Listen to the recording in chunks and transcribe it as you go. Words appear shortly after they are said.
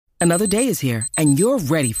Another day is here, and you're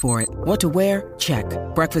ready for it. What to wear? Check.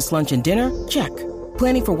 Breakfast, lunch, and dinner? Check.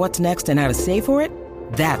 Planning for what's next and how to save for it?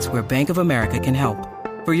 That's where Bank of America can help.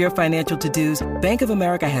 For your financial to-dos, Bank of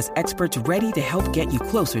America has experts ready to help get you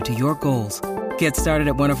closer to your goals. Get started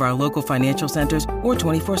at one of our local financial centers or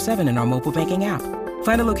 24/7 in our mobile banking app.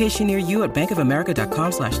 Find a location near you at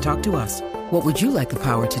bankofamerica.com/talktous. What would you like the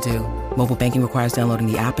power to do? Mobile banking requires downloading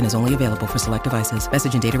the app and is only available for select devices.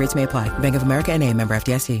 Message and data rates may apply. Bank of America N.A., member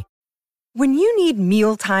FDIC. When you need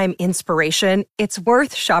mealtime inspiration, it's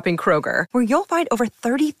worth shopping Kroger, where you'll find over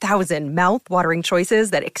 30,000 mouth-watering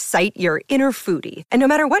choices that excite your inner foodie. And no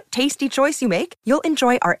matter what tasty choice you make, you'll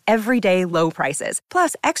enjoy our everyday low prices,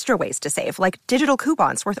 plus extra ways to save, like digital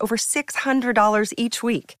coupons worth over $600 each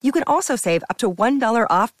week. You can also save up to $1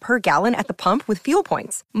 off per gallon at the pump with fuel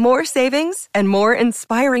points. More savings and more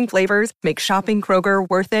inspiring flavors make shopping Kroger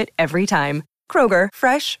worth it every time. Kroger,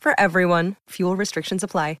 fresh for everyone. Fuel restrictions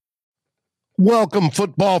apply. Welcome,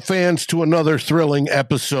 football fans, to another thrilling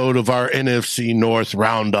episode of our NFC North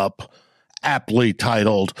Roundup, aptly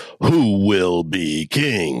titled, Who Will Be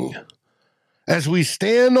King? As we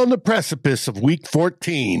stand on the precipice of Week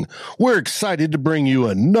 14, we're excited to bring you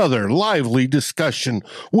another lively discussion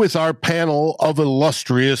with our panel of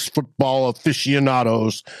illustrious football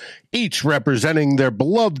aficionados, each representing their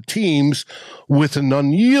beloved teams with an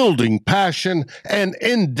unyielding passion and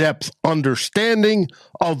in-depth understanding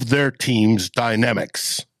of their team's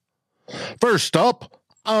dynamics. First up,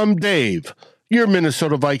 I'm Dave, your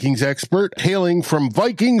Minnesota Vikings expert, hailing from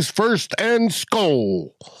Vikings First and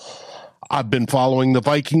Skol. I've been following the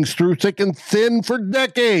Vikings through thick and thin for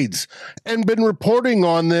decades and been reporting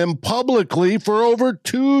on them publicly for over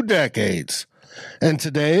 2 decades. And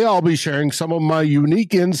today I'll be sharing some of my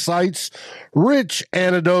unique insights, rich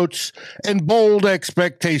anecdotes, and bold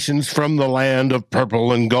expectations from the land of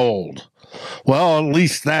purple and gold. Well, at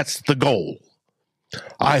least that's the goal.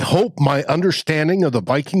 I hope my understanding of the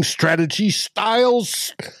Viking strategy,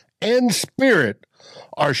 styles, and spirit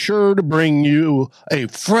are sure to bring you a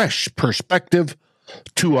fresh perspective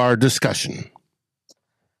to our discussion.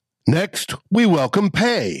 Next, we welcome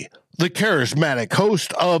Pay, the charismatic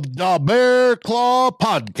host of the Bear Claw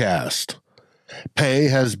podcast. Pay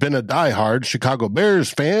has been a diehard Chicago Bears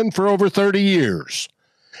fan for over 30 years.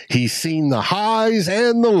 He's seen the highs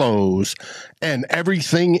and the lows and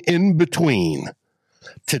everything in between.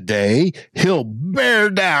 Today, he'll bear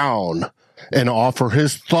down and offer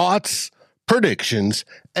his thoughts, predictions,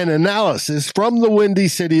 and analysis from the Windy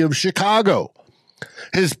City of Chicago.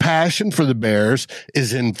 His passion for the Bears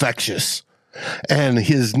is infectious, and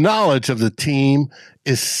his knowledge of the team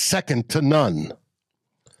is second to none.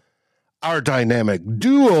 Our dynamic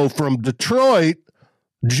duo from Detroit,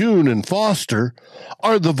 June and Foster,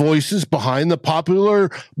 are the voices behind the popular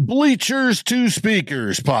Bleachers to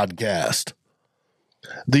Speakers podcast.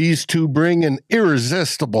 These two bring an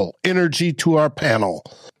irresistible energy to our panel,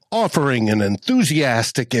 offering an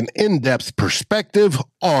enthusiastic and in-depth perspective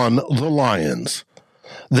on the Lions.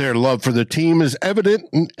 Their love for the team is evident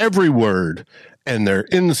in every word, and their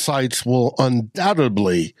insights will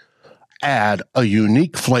undoubtedly add a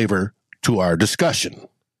unique flavor to our discussion.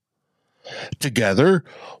 Together,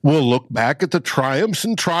 we'll look back at the triumphs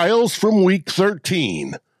and trials from Week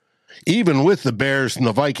 13. Even with the Bears and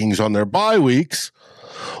the Vikings on their bye weeks,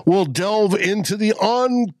 we'll delve into the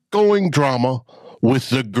ongoing drama with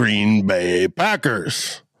the Green Bay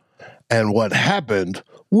Packers and what happened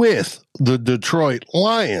with the Detroit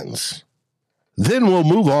Lions. Then we'll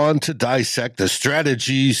move on to dissect the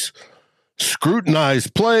strategies, scrutinize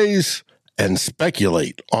plays, and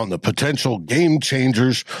speculate on the potential game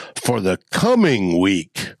changers for the coming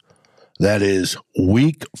week. That is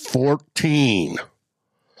Week 14.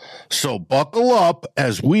 So buckle up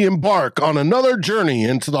as we embark on another journey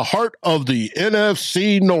into the heart of the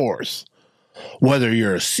NFC North. Whether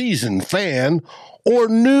you're a seasoned fan or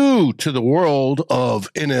new to the world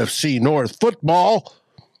of NFC North football,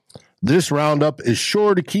 this roundup is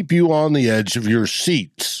sure to keep you on the edge of your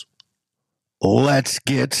seats. Let's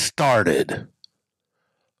get started.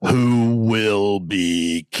 Who will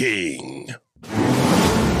be king?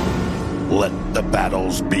 Let the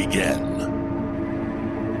battles begin.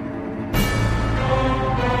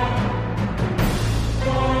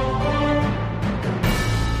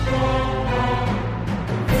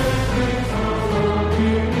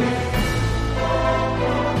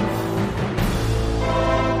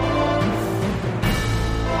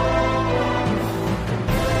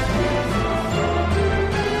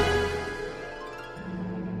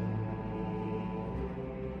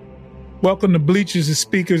 Welcome to Bleachers and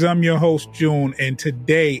Speakers. I'm your host, June, and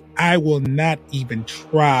today I will not even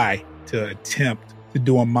try to attempt to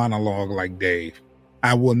do a monologue like Dave.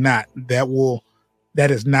 I will not. That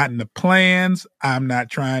is not in the plans. I'm not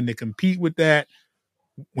trying to compete with that.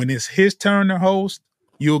 When it's his turn to host,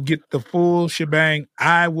 you'll get the full shebang.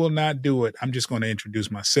 I will not do it. I'm just going to introduce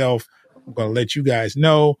myself. I'm going to let you guys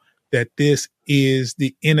know that this is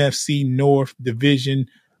the NFC North Division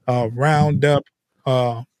roundup,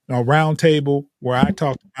 round table, where I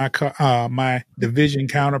talk to my division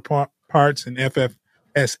counterparts in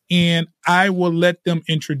FFSN. I will let them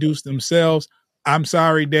introduce themselves. I'm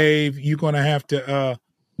sorry, Dave. You're going to have to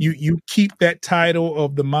you keep that title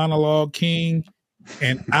of the monologue king,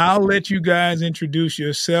 and I'll let you guys introduce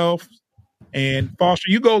yourself. And Foster,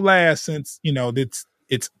 you go last since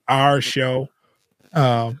it's our show,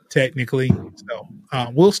 technically. So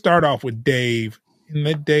we'll start off with Dave and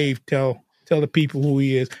let Dave tell the people who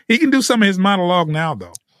he is. He can do some of his monologue now,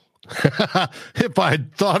 though. If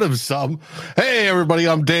I'd thought of some. Hey, everybody,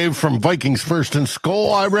 I'm Dave from Vikings First and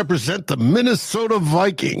Skol. I represent the Minnesota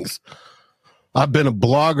Vikings. I've been a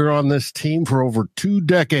blogger on this team for over 2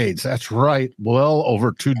 decades. That's right. Well,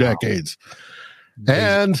 over 2 decades.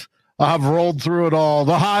 And I've rolled through it all,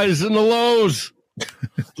 the highs and the lows,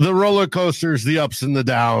 the roller coasters, the ups and the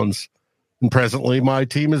downs. And presently my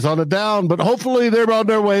team is on a down, but hopefully they're on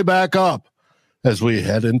their way back up as we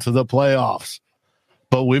head into the playoffs.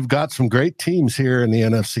 But we've got some great teams here in the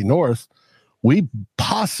NFC North. We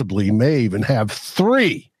possibly may even have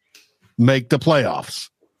 3 make the playoffs.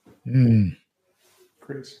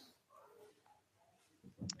 Chris.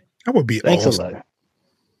 That would be Thanks awesome. a lot.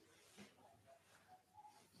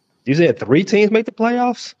 You said 3 teams make the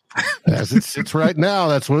playoffs? As it sits right now,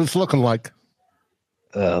 that's what it's looking like.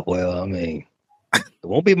 Well, I mean, it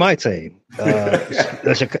won't be my team.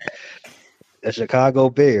 The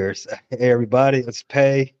Chicago Bears. Hey, everybody, it's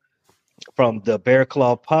Pay from the Bear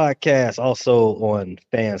Claw podcast, also on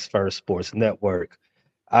Fans First Sports Network.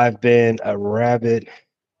 I've been a rabid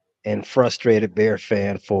and frustrated Bear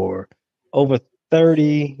fan for over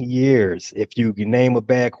 30 years. If you can name a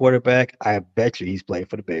bad quarterback, I bet you he's playing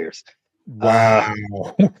for the Bears. Wow.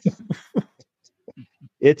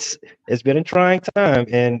 It's been a trying time,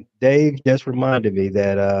 and Dave just reminded me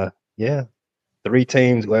that 3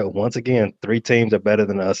 teams. Well, once again, 3 teams are better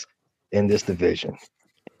than us in this division.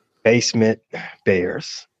 Basement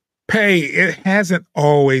Bears. Pay, it hasn't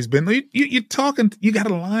always been. You're talking. You got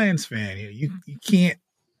a Lions fan here. You can't.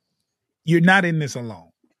 You're not in this alone.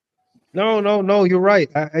 No. You're right.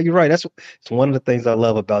 You're right. It's one of the things I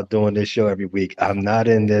love about doing this show every week. I'm not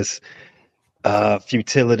in this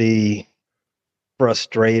futility,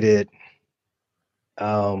 frustrated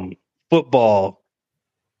football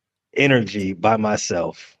energy by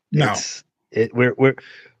myself. No.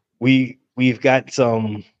 We've got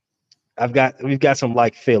some. We've got some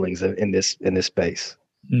like feelings in this space.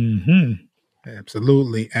 Mm-hmm.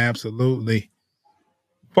 Absolutely.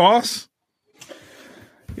 Boss.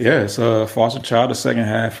 Yeah, it's Foster Child, the second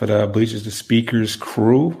half of the Bleachers to Speakers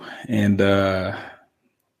crew, and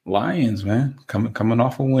Lions, man, coming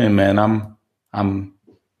off a win, man. I'm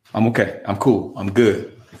okay. I'm cool. I'm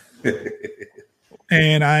good.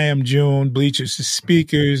 And I am June, Bleachers to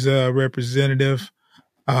Speakers representative.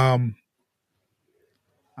 I'm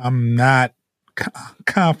not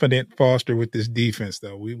confident, Foster, with this defense,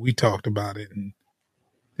 though. We talked about it, and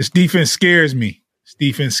this defense scares me.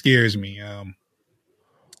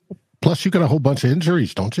 Plus, you got a whole bunch of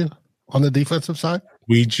injuries, don't you, on the defensive side?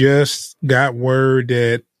 We just got word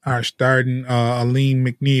that our starting Aleem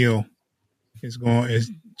McNeil is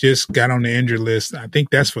just got on the injured list. I think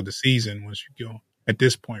that's for the season once you go at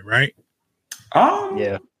this point, right?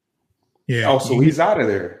 Yeah. Oh, so he's out of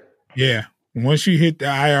there. Yeah. Once you hit the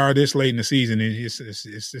IR this late in the season,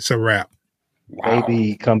 it's a wrap. Wow.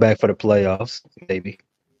 Maybe come back for the playoffs. Maybe.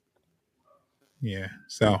 Yeah.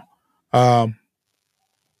 So,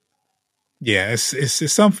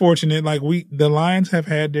 it's unfortunate. Like the Lions have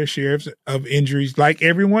had their share of injuries, like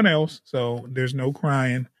everyone else. So there's no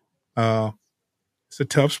crying. It's a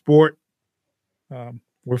tough sport.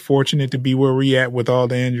 We're fortunate to be where we're at with all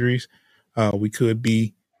the injuries. We could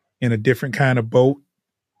be in a different kind of boat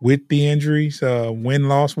with the injuries,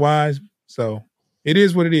 win-loss wise. So it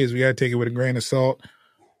is what it is. We got to take it with a grain of salt.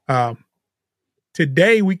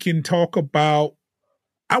 Today we can talk about,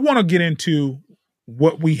 I want to get into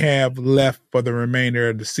what we have left for the remainder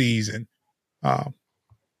of the season. I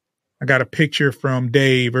got a picture from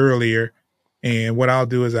Dave earlier, and what I'll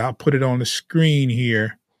do is I'll put it on the screen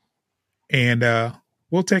here, and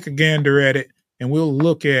we'll take a gander at it, and we'll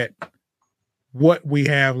look at what we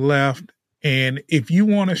have left. And if you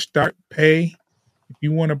want to start if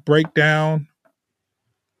you want to break down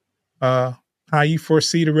how you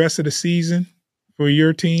foresee the rest of the season for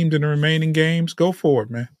your teams in the remaining games? Go for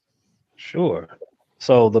it, man. Sure.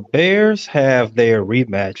 So the Bears have their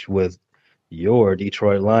rematch with your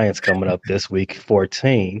Detroit Lions coming up this week,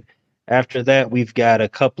 14. After that, we've got a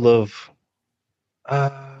couple of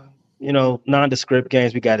nondescript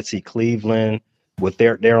games. We got to see Cleveland with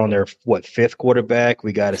they're on their fifth quarterback.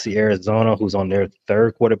 We got to see Arizona, who's on their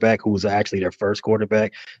third quarterback, who's actually their first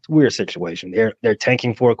quarterback. It's a weird situation. They're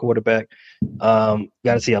tanking for a quarterback. Got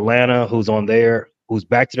to see Atlanta, who's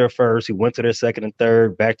back to their first, who went to their second and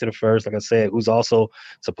third, back to the first, like I said, who's also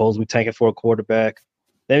supposedly tanking for a quarterback.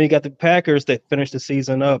 Then we got the Packers that finished the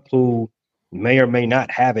season up, who may or may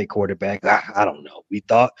not have a quarterback. I don't know. We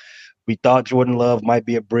thought Jordan Love might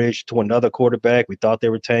be a bridge to another quarterback. We thought they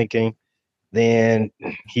were tanking. Then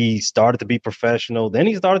he started to be professional. Then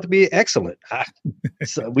he started to be excellent.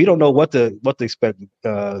 So we don't know what to expect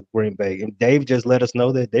Green Bay. And Dave just let us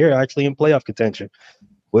know that they're actually in playoff contention,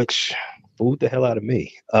 which fooled the hell out of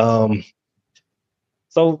me.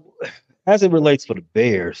 So as it relates for the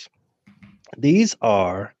Bears, they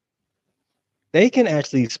can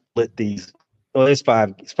actually split these. Well, there's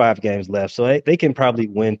five games left, so they can probably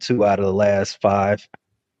win 2 out of the last 5,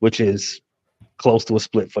 which is close to a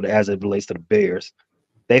split as it relates to the Bears.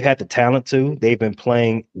 They've had the talent to. They've been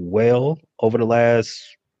playing well over the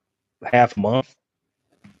last half month.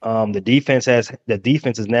 The defense is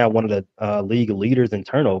now one of the league leaders in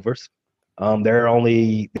turnovers.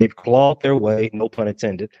 They've clawed their way, no pun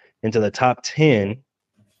intended, into the top 10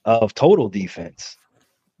 of total defense.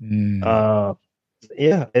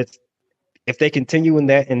 If they continue in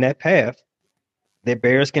that path, the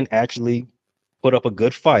Bears can actually put up a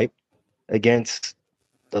good fight against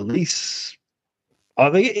at least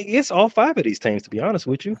all 5 of these teams, to be honest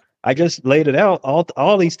with you. I just laid it out.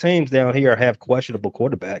 All these teams down here have questionable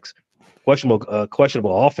quarterbacks,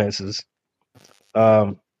 questionable offenses.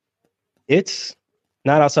 It's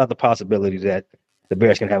not outside the possibility that the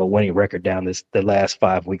Bears can have a winning record down the last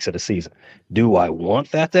 5 weeks of the season. Do I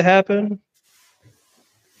want that to happen?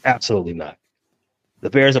 Absolutely not. The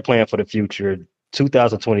Bears are playing for the future.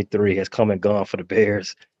 2023 has come and gone for the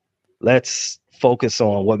Bears. Let's focus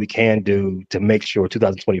on what we can do to make sure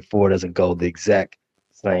 2024 doesn't go the exact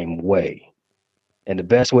same way. And the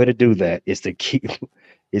best way to do that is to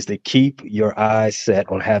keep your eyes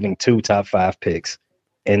set on having 2 top 5 picks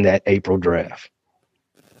in that April draft.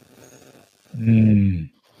 And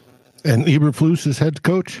Eberflus is head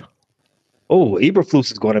coach? Oh,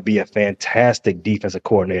 Eberflus is going to be a fantastic defensive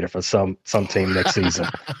coordinator for some team next season.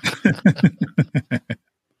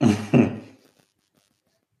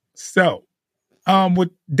 So, with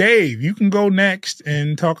Dave, you can go next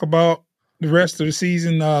and talk about the rest of the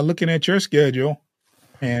season, looking at your schedule.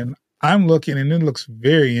 And I'm looking, and it looks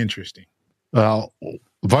very interesting. Well,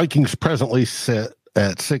 Vikings presently sit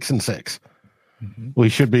at 6-6. Mm-hmm. We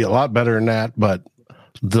should be a lot better than that, but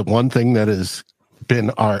the one thing that has been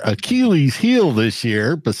our Achilles heel this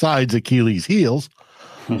year, besides Achilles heels,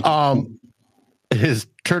 is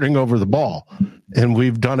turning over the ball. And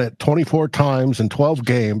we've done it 24 times in 12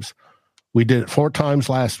 games. We did it 4 times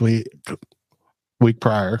last week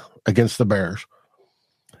prior against the Bears.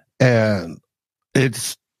 And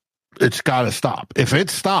it's got to stop. If it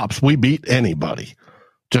stops, we beat anybody,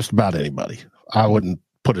 just about anybody. I wouldn't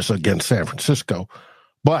put us against San Francisco,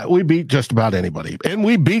 but we beat just about anybody. And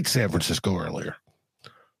we beat San Francisco earlier.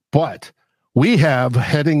 But we have,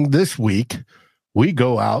 heading this week, we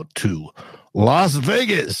go out to Las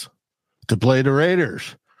Vegas to play the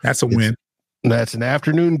Raiders. That's a win. That's an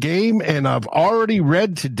afternoon game, and I've already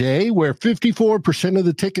read today where 54% of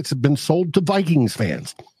the tickets have been sold to Vikings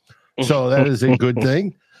fans. So that is a good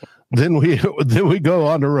thing. Then we go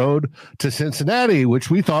on the road to Cincinnati, which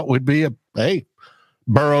we thought would be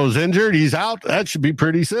Burrow's injured, he's out. That should be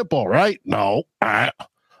pretty simple, right? No.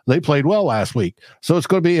 They played well last week, so it's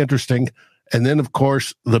going to be interesting. And then, of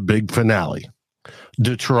course, the big finale.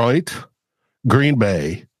 Detroit, Green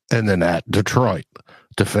Bay, and then at Detroit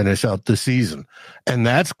to finish out the season. And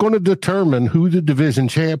that's going to determine who the division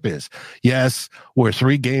champ is. Yes, we're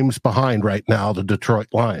 3 games behind right now, the Detroit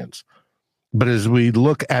Lions. But as we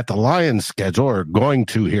look at the Lions schedule, or going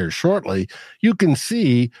to here shortly, you can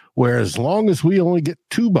see where as long as we only get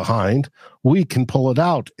 2 behind, we can pull it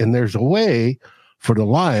out. And there's a way for the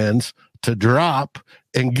Lions to drop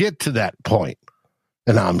and get to that point.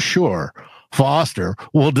 And I'm sure Foster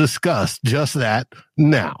will discuss just that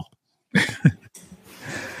now.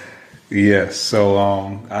 Yes. So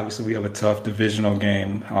obviously we have a tough divisional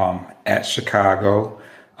game at Chicago,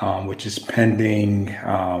 which is pending.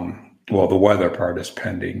 The weather part is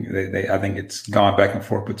pending. I think it's gone back and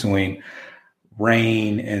forth between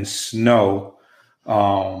rain and snow.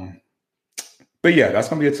 But yeah, that's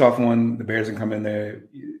going to be a tough one. The Bears are coming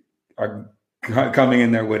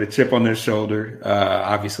in there with a chip on their shoulder,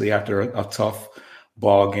 obviously after a tough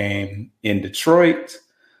ball game in Detroit.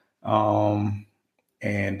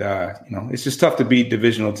 It's just tough to beat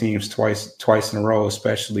divisional teams twice in a row,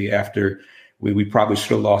 especially after we probably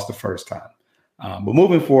should have lost the first time. But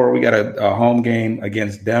moving forward, we got a home game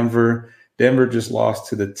against Denver. Denver just lost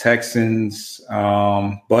to the Texans,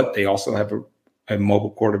 but they also have a mobile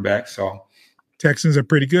quarterback. So Texans are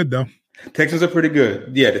pretty good, though. Texans are pretty good.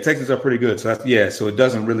 Yeah, the Texans are pretty good. So so it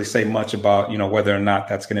doesn't really say much about whether or not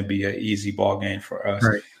that's going to be an easy ball game for us.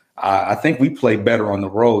 Right. I think we play better on the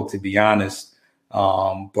road, to be honest.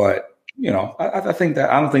 But I think that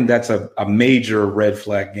I don't think that's a major red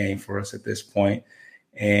flag game for us at this point.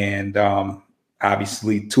 And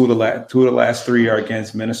obviously, two of the last three are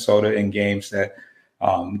against Minnesota in games that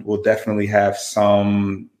will definitely have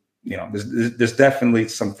some. There's definitely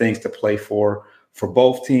some things to play for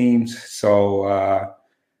both teams. So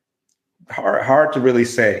hard to really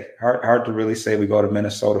say. Hard to really say. We go to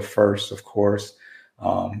Minnesota first, of course,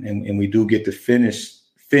 and we do get to finish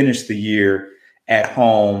the year at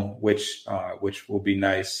home, which will be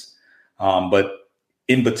nice. But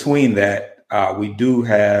in between that, we do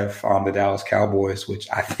have the Dallas Cowboys, which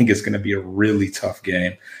I think is going to be a really tough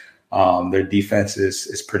game. Their defense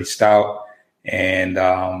is pretty stout, and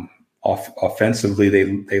offensively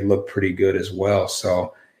they look pretty good as well.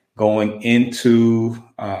 So going into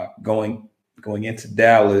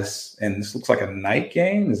Dallas, and this looks like a night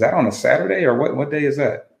game. Is that on a Saturday, or what day is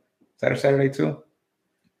that? Is that a Saturday too?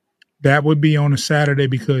 That would be on a Saturday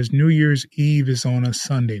because New Year's Eve is on a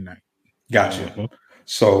Sunday night. Gotcha.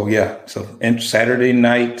 So and Saturday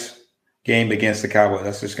night game against the Cowboys.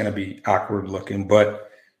 That's just going to be awkward looking, but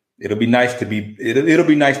it'll be nice to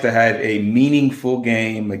have a meaningful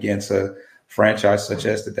game against a franchise such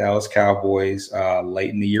as the Dallas Cowboys late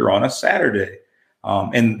in the year on a Saturday.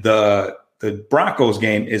 And the Broncos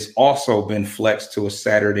game has also been flexed to a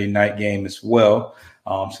Saturday night game as well.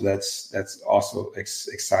 So that's also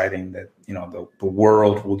exciting that the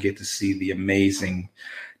world will get to see the amazing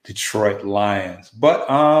Detroit Lions. But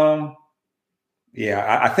I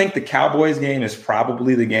think the Cowboys game is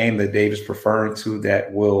probably the game that Dave is preferring to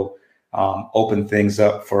that will open things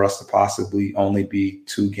up for us to possibly only be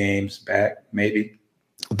 2 games back, maybe.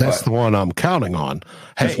 That's the one I'm counting on.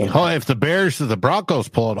 Hey, if the Bears or the Broncos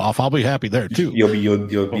pull it off, I'll be happy there too. You'll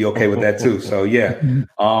be okay with that too. So yeah,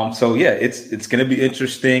 it's going to be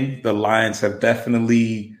interesting. The Lions have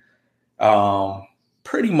definitely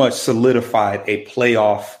pretty much solidified a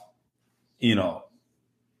playoff, a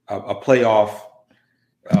playoff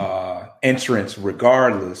entrance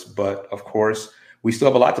regardless. But of course, we still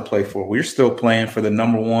have a lot to play for. We're still playing for the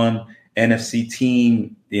number 1 NFC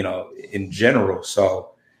team, in general. So,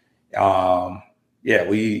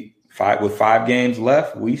 with 5 games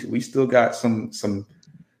left, we still got some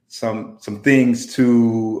things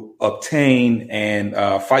to obtain and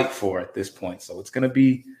fight for at this point. So it's gonna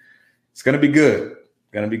be good.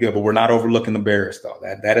 But we're not overlooking the Bears, though.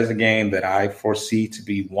 That is a game that I foresee to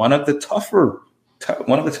be one of the tougher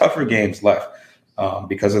games left,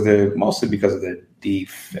 mostly because of their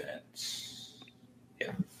defense.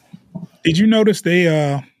 Yeah. Did you notice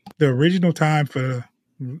the original time for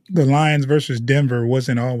the Lions versus Denver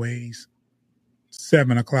wasn't always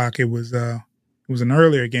 7:00? It was an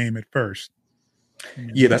earlier game at first.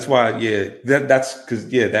 Yeah, that's why. Yeah, that's because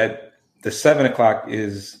that the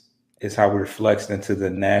 7:00 is how we're flexed into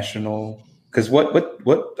the national. Because what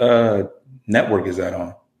network is that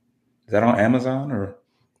on? Is that on Amazon or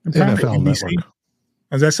NFL Network?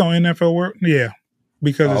 Is that on NFL World? Yeah,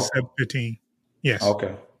 because it's 7:15. Yes.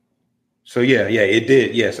 Okay. So yeah, it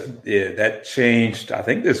did. Yes, that changed. I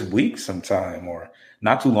think this week sometime or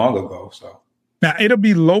not too long ago. So now it'll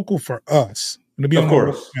be local for us. It'll be of on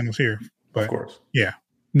course the channels here, but of course, yeah,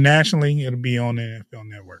 nationally it'll be on the NFL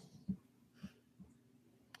Network.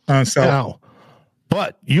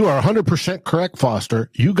 But you are 100% correct, Foster.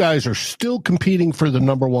 You guys are still competing for the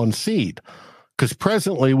number 1 seed because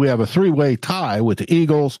presently we have a 3-way tie with the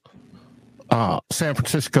Eagles, San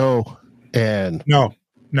Francisco, and no,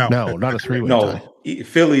 not a 3-way tie.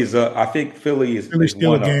 Philly's. I think Philly's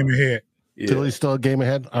still a game ahead. Yeah. Philly's still a game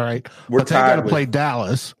ahead. All right, but they got to play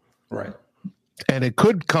Dallas, right? And it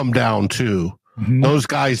could come down to those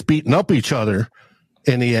guys beating up each other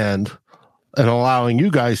in the end and allowing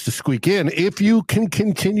you guys to squeak in if you can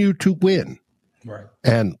continue to win. Right.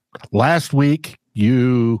 And last week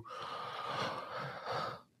you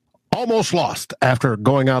almost lost after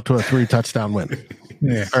going out to a 3-touchdown win.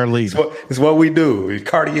 Yeah. Our lead. It's what we do. We're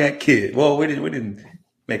cardiac kid. Well, we didn't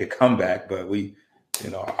make a comeback, but we,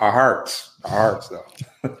 our hearts Cards though.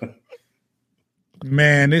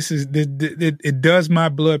 Man, it does my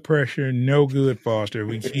blood pressure no good, Foster.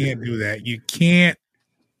 We can't do that. You can't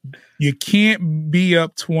be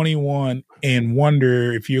up 21 and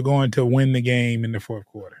wonder if you're going to win the game in the fourth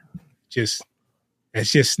quarter. It's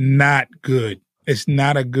just not good. It's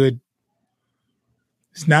not a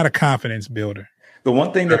confidence builder. The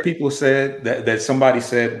one thing that people said that somebody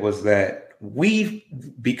said was that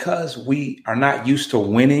because we are not used to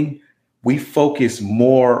winning, we focus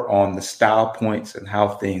more on the style points and how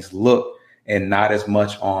things look and not as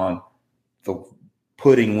much on the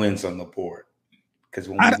putting wins on the board. Because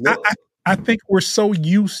when I think we're so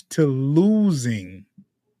used to losing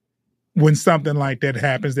when something like that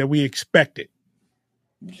happens that we expect it.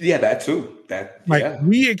 Yeah, that too.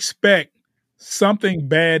 We expect something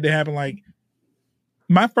bad to happen. Like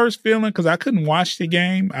my first feeling, because I couldn't watch the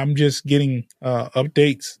game, I'm just getting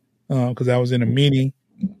updates because I was in a meeting,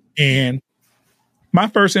 and my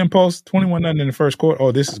first impulse, 21-0 in the first quarter.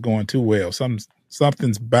 Oh, this is going too well.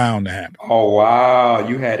 Something's bound to happen. Oh wow,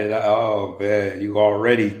 you had it. Oh man, you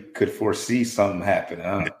already could foresee something happening.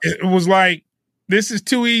 Huh? It was like, this is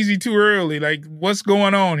too easy, too early. Like, what's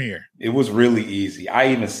going on here? It was really easy.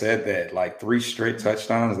 I even said that, like 3 straight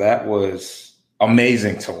touchdowns. That was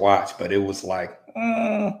amazing to watch, but it was like,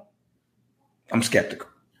 I'm skeptical.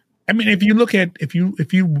 I mean, if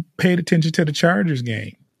you paid attention to the Chargers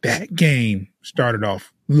game, that game started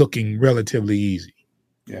off looking relatively easy.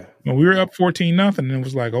 Yeah. When we were up 14-0, and it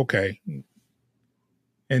was like, okay.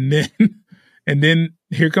 And then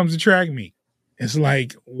here comes the track meet. It's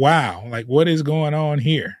like, wow, like what is going on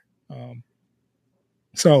here? Well,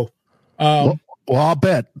 I'll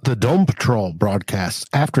bet the Dome Patrol broadcasts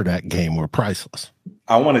after that game were priceless.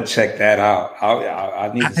 I want to check that out.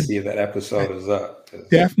 I need to see if that episode is up.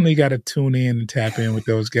 Definitely got to tune in and tap in with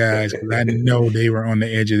those guys, because I know they were on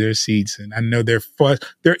the edge of their seats, and I know they're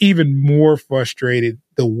even more frustrated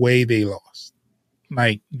the way they lost.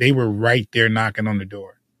 Like they were right there knocking on the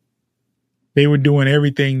door. They were doing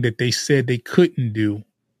everything that they said they couldn't do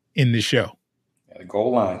in the show. The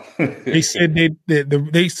goal line. They said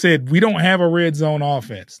they said we don't have a red zone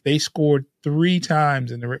offense. They scored 4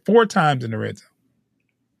 times in the red zone.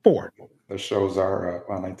 4. The shows are up.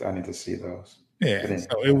 I need to see those. Yeah,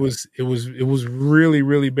 so it was really,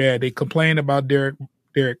 really bad. They complained about Derek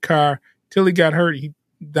Carr till he got hurt. He's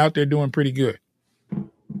out there doing pretty good.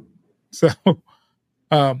 So,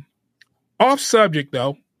 off subject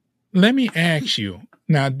though, let me ask you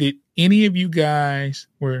now: did any of you guys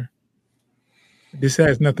this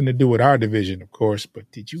has nothing to do with our division, of course,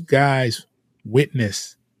 but did you guys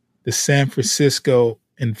witness the San Francisco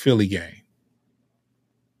and Philly game?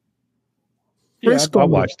 Yeah, I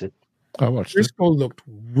watched it. Frisco looked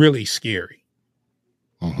really scary,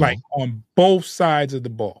 like on both sides of the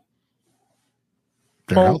ball.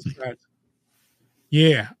 They're healthy. Sides.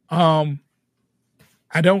 Yeah. I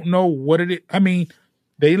don't know what it is. I mean,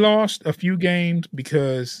 they lost a few games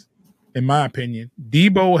because, in my opinion,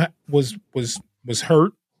 Debo was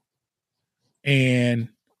hurt, and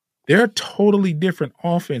they're a totally different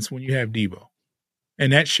offense when you have Debo,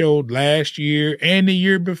 and that showed last year and the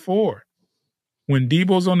year before. When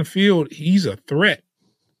Debo's on the field, he's a threat.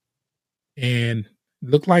 And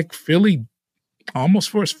looked like Philly almost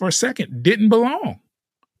for a second didn't belong.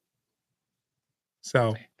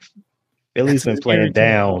 So Philly's been playing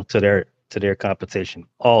down to their competition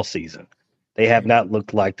all season. They have not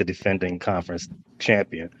looked like the defending conference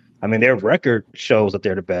champion. I mean, their record shows that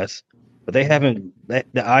they're the best, but they haven't the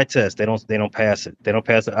eye test. They don't pass it. They don't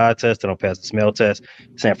pass the eye test. They don't pass the smell test.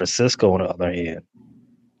 San Francisco, on the other hand.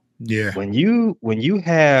 Yeah. When you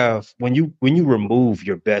remove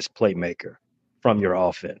your best playmaker from your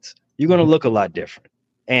offense, you're going to look a lot different.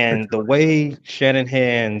 And the way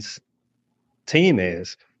Shanahan's team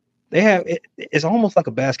is, it's almost like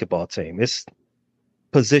a basketball team. It's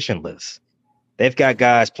positionless. They've got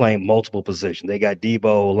guys playing multiple positions. They got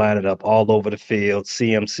Debo lining up all over the field,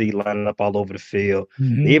 CMC lining up all over the field.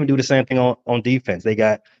 Mm-hmm. They even do the same thing on defense. They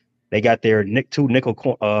got their two nickel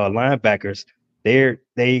linebackers.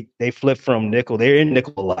 They flip from nickel. They're in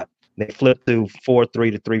nickel a lot. They flip to 4-3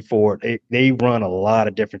 to 3-4. They run a lot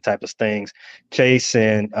of different types of things. Chase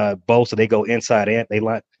and Bosa, they go inside and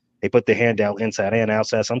they put their hand down inside and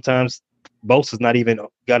outside. Sometimes Bosa's not even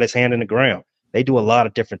got his hand in the ground. They do a lot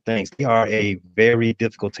of different things. They are a very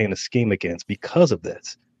difficult team to scheme against because of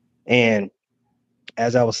this. And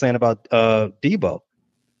as I was saying about Debo,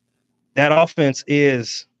 that offense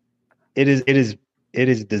is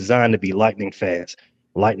designed to be lightning fast,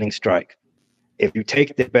 lightning strike. If you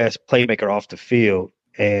take the best playmaker off the field,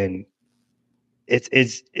 and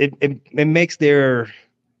it makes their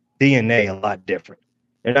DNA a lot different.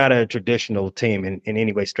 They're not a traditional team in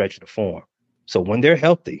any way, stretch of the form. So when they're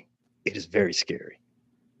healthy, it is very scary.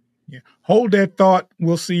 Yeah. Hold that thought.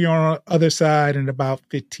 We'll see you on the other side in about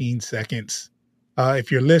 15 seconds.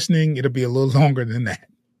 If you're listening, it'll be a little longer than that.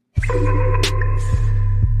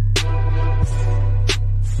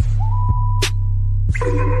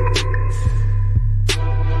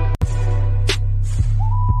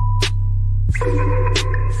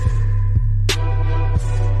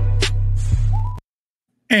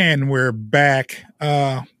 And we're back.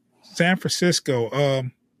 San Francisco,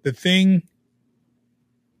 the thing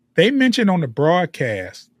they mentioned on the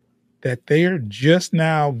broadcast that they are just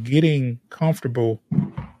now getting comfortable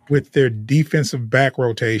with their defensive back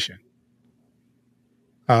rotation.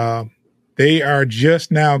 They are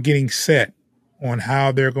just now getting set on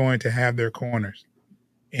how they're going to have their corners.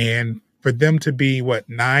 And for them to be,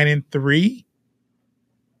 9-3?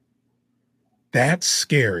 That's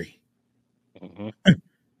scary. Mm-hmm.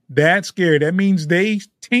 That's scary. That means they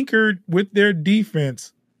tinkered with their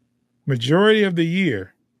defense majority of the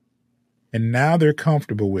year, and now they're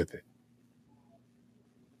comfortable with it.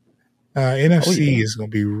 NFC is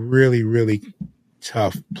going to be really, really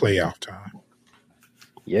tough playoff time.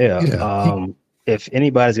 Yeah. If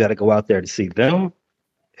anybody's got to go out there to see them,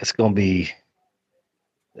 it's going to be.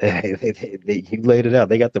 You laid it out.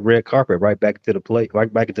 They got the red carpet right back to the plate,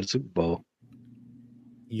 right back into the Super Bowl.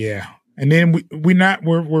 Yeah, and then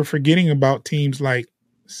we're forgetting about teams like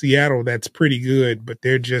Seattle. That's pretty good, but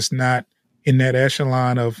they're just not in that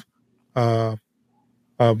echelon of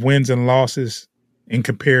wins and losses in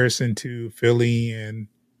comparison to Philly and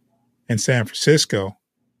San Francisco.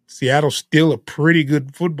 Seattle's still a pretty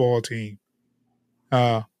good football team.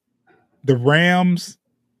 The Rams,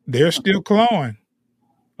 they're still clawing.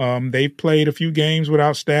 They've played a few games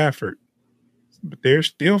without Stafford, but they're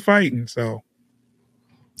still fighting. So,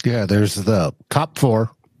 yeah, there's the top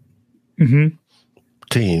four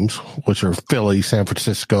teams, which are Philly, San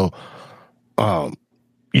Francisco,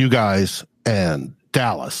 you guys, and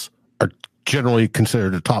Dallas are generally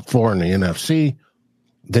considered the top four in the NFC.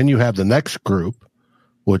 Then you have the next group,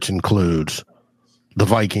 which includes the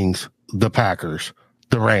Vikings, the Packers,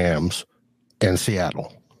 the Rams, and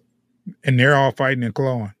Seattle. And they're all fighting and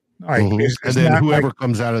clawing. Like, and then whoever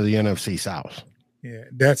comes out of the NFC South. Yeah,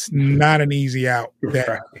 that's not an easy out.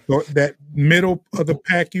 That middle of the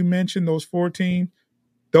pack you mentioned, those 4 teams,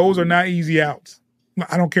 those are not easy outs.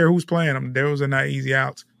 I don't care who's playing them. Those are not easy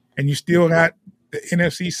outs. And you still got the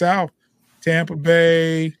NFC South, Tampa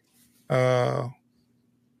Bay, Atlanta,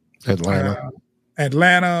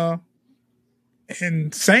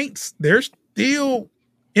 and Saints. They're still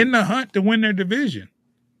in the hunt to win their division.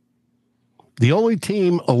 The only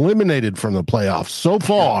team eliminated from the playoffs so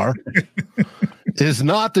far is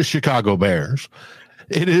not the Chicago Bears.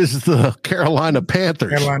 It is the Carolina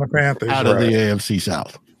Panthers. Out of the AFC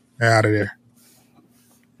South. They're out of there.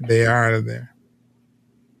 They are out of there.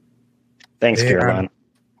 Thanks, Carolina.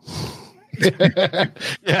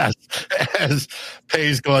 Yes. As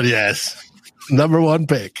Pay's going, yes. Number 1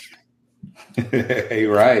 pick. Hey,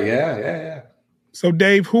 right. Yeah. So,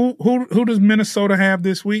 Dave, who does Minnesota have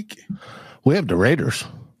this week? We have the Raiders.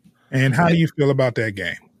 And how do you feel about that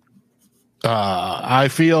game? I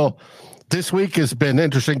feel this week has been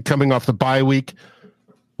interesting coming off the bye week.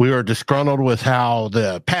 We were disgruntled with how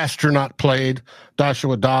the Pastronaut played.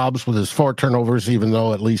 Joshua Dobbs with his 4 turnovers, even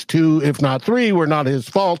though at least 2, if not 3, were not his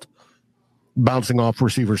fault, bouncing off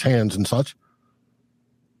receivers' hands and such.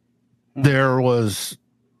 There was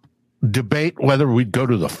debate whether we'd go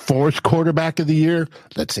to the 4th quarterback of the year.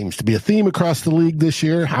 That seems to be a theme across the league this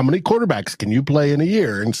year. How many quarterbacks can you play in a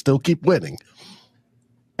year and still keep winning?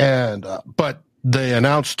 And but they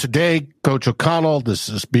announced today, Coach O'Connell, this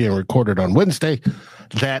is being recorded on Wednesday,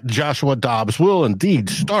 that Joshua Dobbs will indeed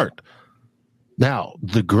start. Now,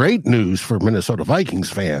 the great news for Minnesota Vikings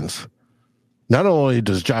fans, not only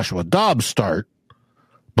does Joshua Dobbs start,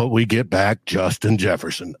 but we get back Justin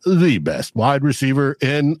Jefferson, the best wide receiver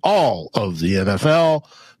in all of the NFL.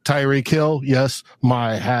 Tyreek Hill, yes,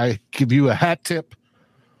 I give you a hat tip,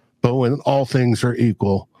 but when all things are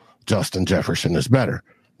equal, Justin Jefferson is better.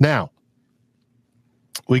 Now,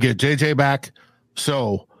 we get JJ back,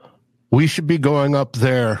 so we should be going up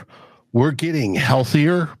there. We're getting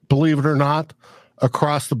healthier, believe it or not,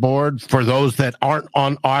 across the board. For those that aren't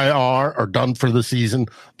on IR or done for the season,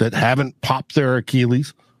 that haven't popped their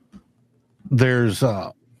Achilles, there's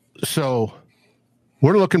so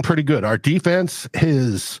we're looking pretty good. Our defense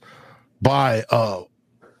is by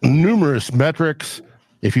numerous metrics.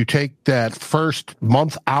 If you take that first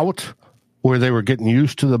month out where they were getting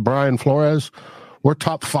used to the Brian Flores, we're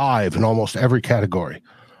top 5 in almost every category.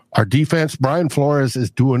 Our defense, Brian Flores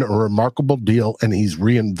is doing a remarkable deal, and he's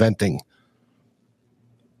reinventing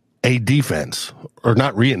a defense, or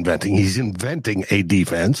not reinventing, he's inventing a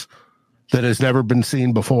defense that has never been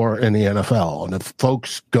seen before in the NFL. And if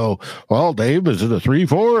folks go, well, Dave, is it a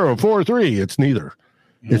 3-4 or a 4-3? It's neither.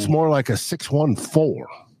 It's more like a 6-1-4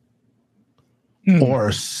 or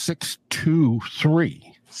a 6-2-3.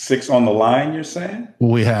 6 on the line, you're saying?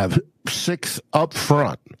 We have 6 up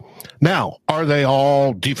front. Now, are they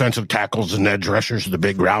all defensive tackles and edge rushers, the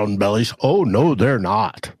big round bellies? Oh, no, they're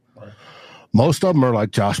not. Right. Most of them are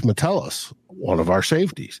like Josh Metellus, one of our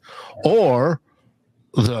safeties, or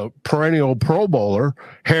the perennial Pro Bowler,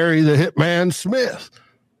 Harry the Hitman Smith.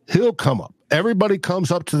 He'll come up. Everybody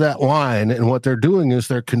comes up to that line, and what they're doing is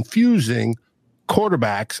they're confusing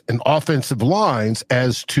quarterbacks and offensive lines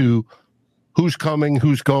as to who's coming,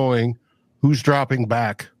 who's going, who's dropping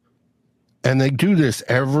back. And they do this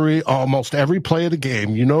almost every play of the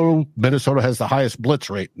game. You know, Minnesota has the highest blitz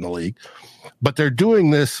rate in the league, but they're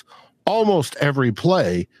doing this almost every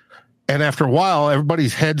play. And after a while,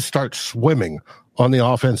 everybody's head starts swimming on the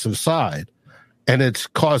offensive side, and it's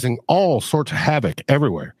causing all sorts of havoc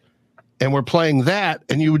everywhere. And we're playing that,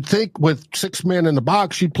 and you would think with 6 men in the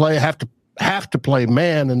box, you'd have to play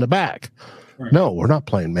man in the back. Right. No, we're not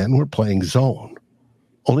playing man. We're playing zone.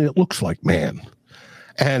 Only it looks like man.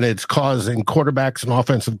 And it's causing quarterbacks and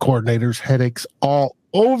offensive coordinators headaches all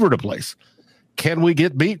over the place. Can we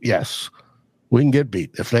get beat? Yes, we can get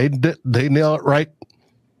beat. If they nail it right,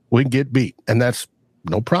 we can get beat. And that's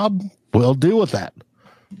no problem. We'll deal with that.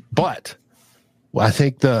 But I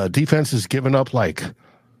think the defense has given up like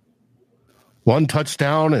 1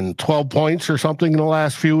 touchdown and 12 points or something in the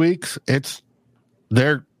last few weeks.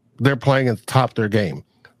 They're playing at the top of their game.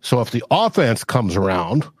 So if the offense comes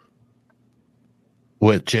around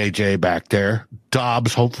with JJ back there,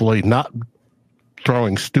 Dobbs hopefully not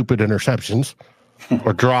throwing stupid interceptions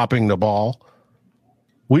or dropping the ball,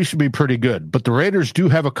 we should be pretty good. But the Raiders do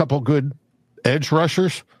have a couple good edge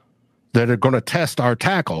rushers that are going to test our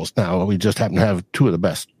tackles. Now, we just happen to have 2 of the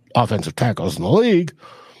best offensive tackles in the league.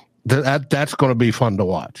 That's going to be fun to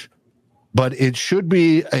watch. But it should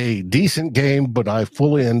be a decent game, but I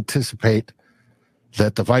fully anticipate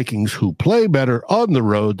that the Vikings, who play better on the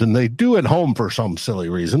road than they do at home for some silly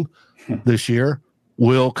reason this year,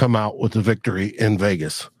 will come out with a victory in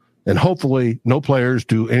Vegas. And hopefully no players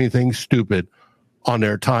do anything stupid on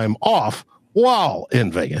their time off while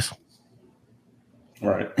in Vegas.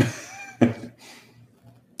 Right.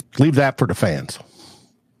 Leave that for the fans.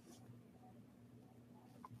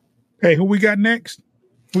 Hey, who we got next?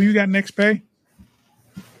 Who you got next, Pay?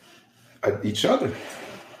 Each other.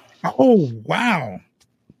 Oh, wow.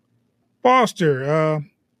 Foster,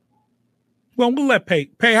 well, we'll let Pay.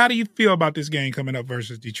 Pay, how do you feel about this game coming up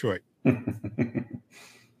versus Detroit?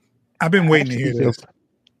 I've been waiting to hear this.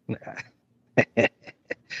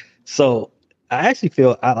 So I actually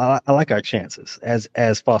feel I like our chances.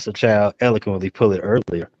 As Foster Child eloquently put it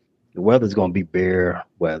earlier, the weather's going to be bear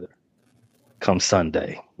weather come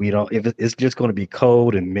Sunday. It's just going to be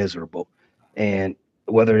cold and miserable. And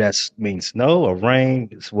whether that means snow or rain,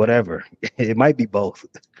 it's whatever. It might be both.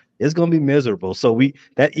 It's going to be miserable. So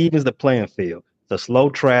that evens the playing field. The slow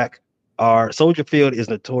track. Our Soldier Field is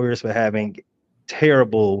notorious for having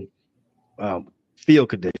terrible field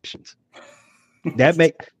conditions.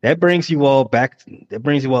 That brings you all back. That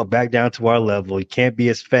brings you all back down to our level. You can't be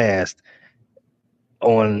as fast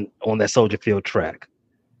on that Soldier Field track.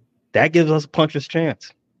 That gives us a puncher's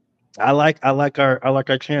chance. I like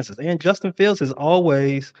our chances. And Justin Fields has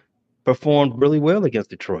always performed really well against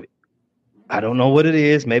Detroit. I don't know what it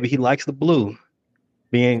is. Maybe he likes the blue.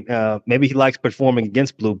 Maybe he likes performing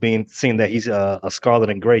against blue, seeing that he's a scarlet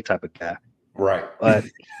and gray type of guy. Right. But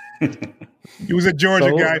he was a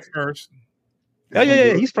Georgia guy first. Oh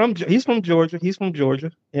yeah. He's from Georgia. He's from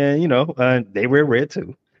Georgia, and they wear red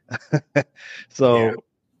too. So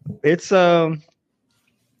it's going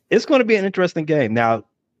to be an interesting game. Now,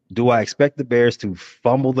 do I expect the Bears to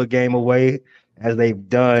fumble the game away as they've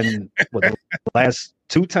done the last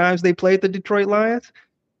 2 times they played the Detroit Lions?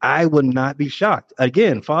 I would not be shocked.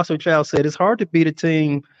 Again, Foster Child said it's hard to beat a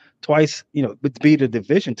team twice, beat a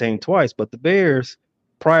division team twice. But the Bears,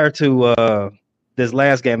 prior to this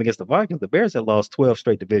last game against the Vikings, the Bears had lost 12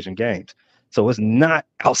 straight division games. So it's not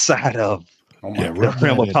outside of the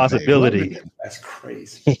realm of possibility. That's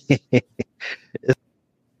crazy.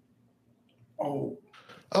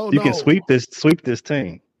 You can sweep this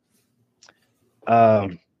team.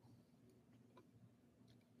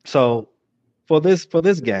 So for this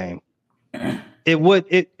game, it's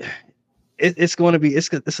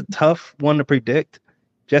a tough one to predict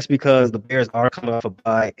just because the Bears are coming off a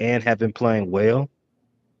bye and have been playing well.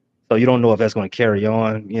 So you don't know if that's going to carry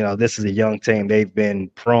on. This is a young team. They've been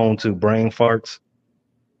prone to brain farts.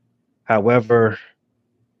 However,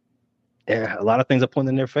 a lot of things are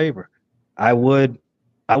pointing in their favor. I wouldn't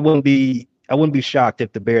be shocked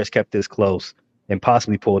if the Bears kept this close and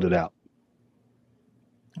possibly pulled it out.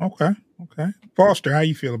 Okay. Foster, how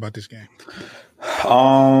you feel about this game?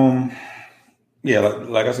 Yeah,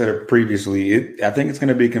 like I said previously, I think it's going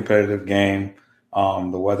to be a competitive game.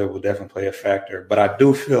 The weather will definitely play a factor, but I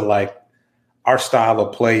do feel like our style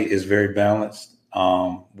of play is very balanced.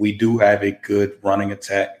 We do have a good running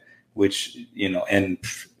attack, which, and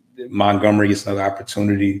Montgomery gets another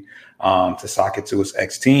opportunity to sock it to his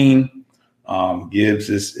ex-team. Gibbs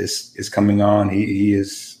is coming on. He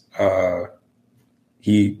is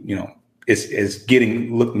looking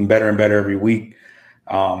better and better every week.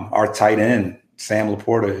 Our tight end, Sam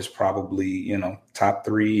Laporta, is probably, top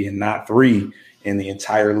 3 and not 3 in the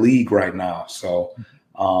entire league right now. So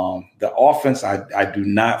the offense, I do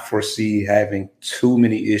not foresee having too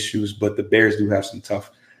many issues, but the Bears do have some tough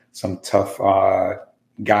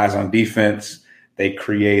guys on defense. They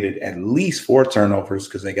created at least 4 turnovers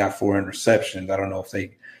because they got 4 interceptions. I don't know if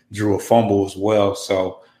they drew a fumble as well.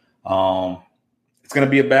 So it's going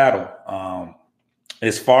to be a battle.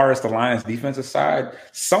 As far as the Lions defensive side,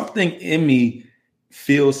 something in me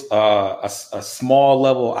feels a small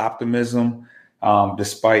level of optimism,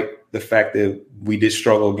 despite the fact that we did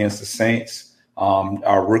struggle against the Saints.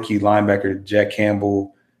 Our rookie linebacker, Jack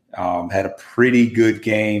Campbell, had a pretty good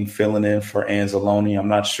game filling in for Anzalone. I'm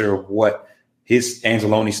not sure what his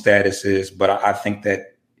Anzalone status is, but I think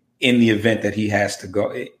that in the event that he has to go,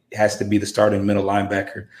 it has to be the starting middle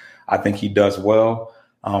linebacker. I think he does well.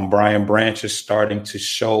 Brian Branch is starting to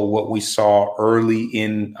show what we saw early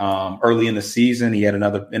in the season. He had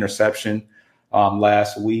another interception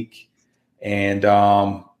last week. And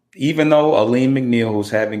even though Aleem McNeil,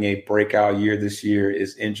 who's having a breakout year this year,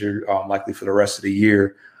 is injured likely for the rest of the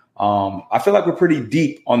year, I feel like we're pretty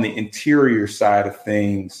deep on the interior side of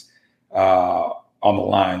things on the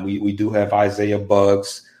line. We do have Isaiah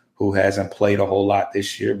Buggs, who hasn't played a whole lot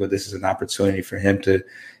this year, but this is an opportunity for him to,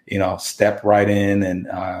 step right in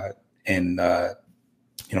and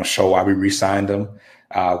show why we re-signed him.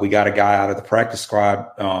 We got a guy out of the practice squad,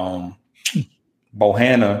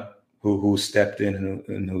 Bohanna, who stepped in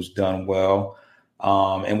and who's done well.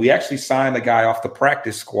 And we actually signed a guy off the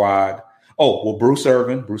practice squad. Bruce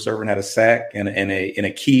Irvin. Bruce Irvin had a sack and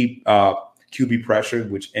a key QB pressure,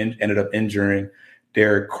 which ended up injuring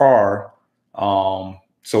Derek Carr.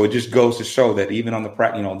 So it just goes to show that even on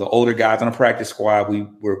the older guys on the practice squad,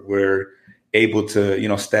 we're able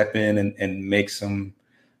to, step in and make some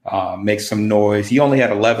noise. He only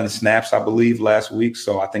had 11 snaps, I believe, last week.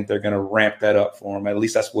 So I think they're going to ramp that up for him. At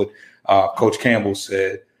least that's what Coach Campbell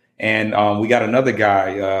said. And we got another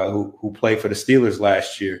guy who played for the Steelers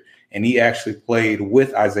last year, and he actually played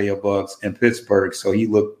with Isaiah Buggs in Pittsburgh. So he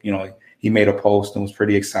looked, he made a post and was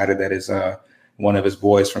pretty excited that his one of his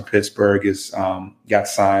boys from Pittsburgh is got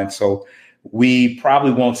signed. So we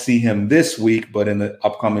probably won't see him this week, but in the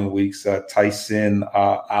upcoming weeks, Tyson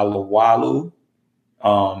Alawalu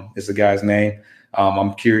is the guy's name.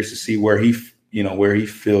 I'm curious to see where he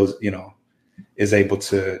feels, is able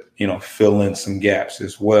to, fill in some gaps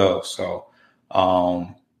as well. So,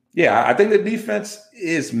 I think the defense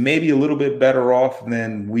is maybe a little bit better off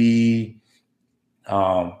than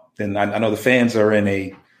than I know the fans are in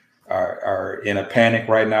a panic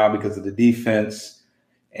right now because of the defense.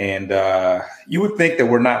 And you would think that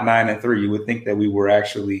we're not 9-3. You would think that we were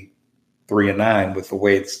actually 3-9 with the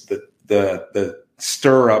way it's the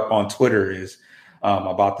stir up on Twitter is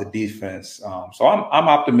about the defense. So I'm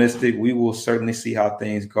optimistic. We will certainly see how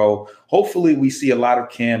things go. Hopefully we see a lot of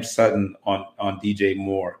Cam Sutton on DJ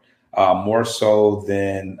Moore, more so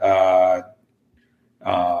than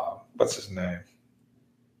what's his name?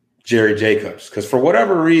 Jerry Jacobs. Because for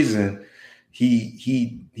whatever reason,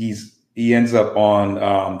 he ends up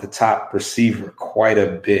on the top receiver quite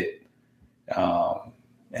a bit.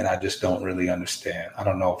 And I just don't really understand. I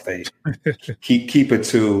don't know if they keep it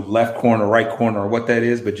to left corner, right corner, or what that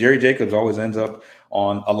is. But Jerry Jacobs always ends up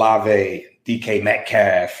on Olave, DK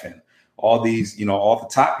Metcalf, and all these, all the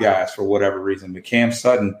top guys for whatever reason. But Cam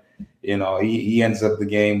Sutton, he ends up the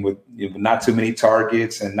game with not too many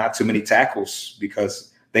targets and not too many tackles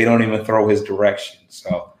because they don't even throw his direction.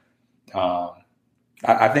 So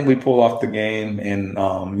I think we pull off the game and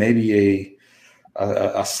maybe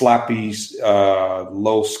a sloppy,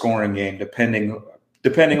 low scoring game, depending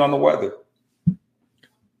on the weather.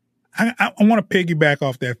 I want to piggyback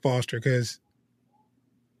off that, Foster, because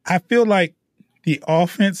I feel like the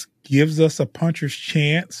offense gives us a puncher's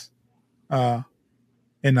chance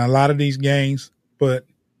in a lot of these games, but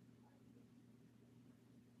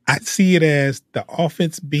I see it as the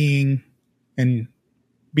offense being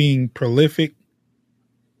prolific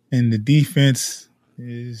and the defense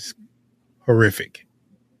is horrific.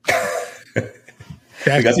 We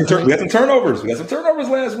got some turnovers. We got some turnovers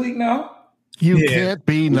last week now. You can't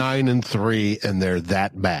be 9-3 and they're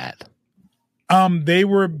that bad. They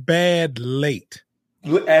were bad late.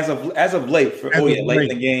 As of late, late in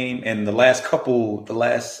the game and the last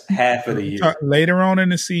half of the year. Later on in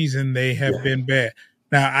the season, they have been bad.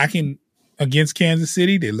 Now, against Kansas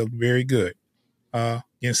City, they looked very good.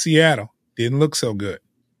 Against Seattle, didn't look so good.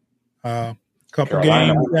 Couple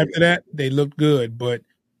Carolina, games after that, they looked good. But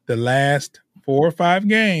the last 4 or 5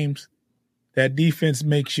 games, that defense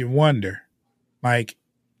makes you wonder, like,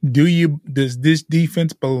 does this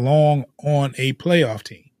defense belong on a playoff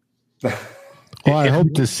team? Well, I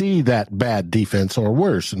hope to see that bad defense or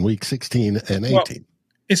worse in week 16 and 18. Well,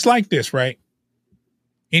 it's like this, right?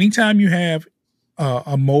 Anytime you have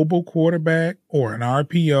a mobile quarterback or an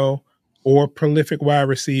RPO or prolific wide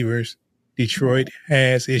receivers, Detroit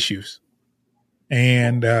has issues.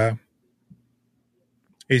 And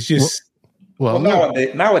it's just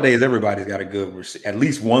nowadays everybody's got a good at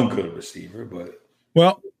least one good receiver, but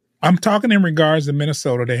I'm talking in regards to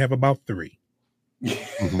Minnesota. They have about 3.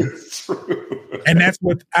 It's true. And that's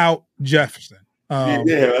without Jefferson.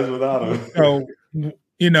 That's without him. So,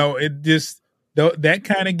 it just that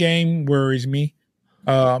kind of game worries me.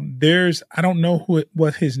 I don't know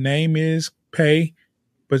what his name is,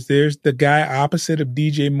 but there's the guy opposite of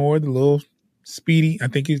DJ Moore, the little speedy. I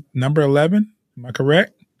think he's number 11. Am I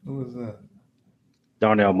correct? Who is that?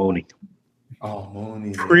 Darnell Mooney. Oh,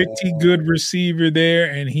 Mooney. Pretty good receiver there,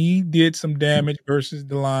 and he did some damage versus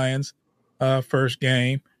the Lions first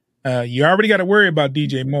game. You already got to worry about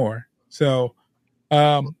DJ Moore. So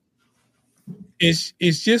it's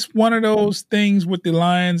just one of those things with the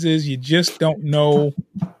Lions is you just don't know.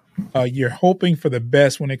 You're hoping for the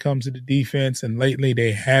best when it comes to the defense, and lately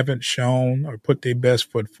they haven't shown or put their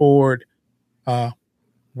best foot forward.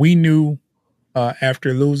 We knew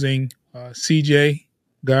after losing CJ,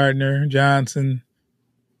 Gardner, Johnson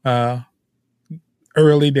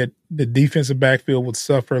early that the defensive backfield would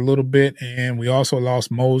suffer a little bit, and we also lost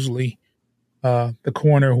Mosley, the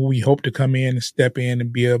corner who we hope to come in and step in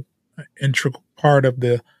and be an integral part of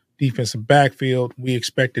the defensive backfield. We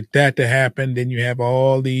expected that to happen. Then you have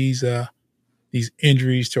all these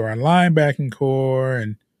injuries to our linebacking core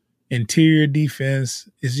and interior defense.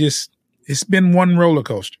 It's been one roller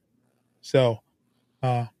coaster. So,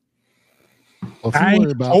 if you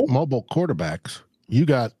worry about mobile quarterbacks, you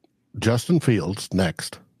got Justin Fields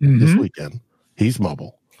next this weekend. He's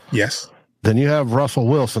mobile. Yes. Then you have Russell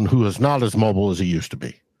Wilson, who is not as mobile as he used to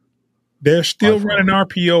be. They're still running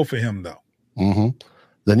RPO for him, though. Mm-hmm.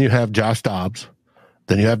 Then you have Josh Dobbs.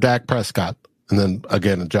 Then you have Dak Prescott. And then,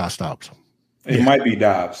 again, Josh Dobbs. It might be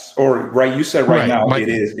Dobbs. Or, right, you said now it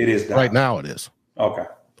is Dobbs. Right now it is. Okay.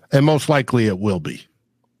 And most likely it will be.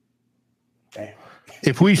 Damn.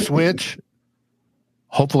 If we switch,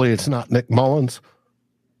 hopefully it's not Nick Mullins.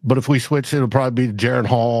 But if we switch, it'll probably be Jaron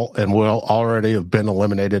Hall, and we'll already have been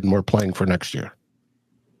eliminated, and we're playing for next year.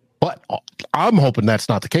 But I'm hoping that's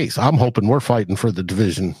not the case. I'm hoping we're fighting for the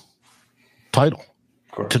division title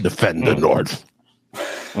to defend the North.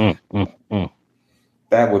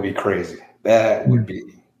 That would be crazy. That would be.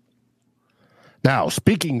 Now,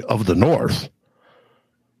 speaking of the North,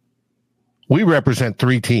 we represent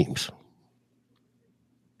 3 teams.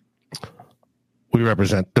 We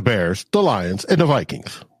represent the Bears, the Lions, and the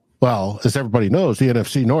Vikings. Well, as everybody knows, the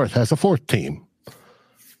NFC North has a 4th team.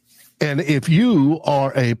 And if you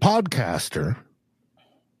are a podcaster,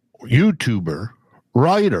 YouTuber,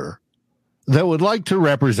 writer that would like to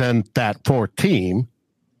represent that 4th team,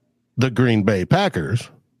 the Green Bay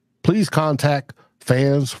Packers, please contact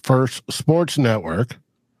Fans First Sports Network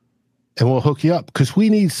and we'll hook you up because we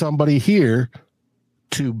need somebody here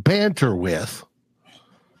to banter with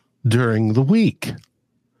during the week.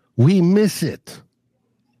 We miss it.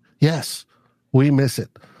 Yes, we miss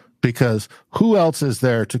it because who else is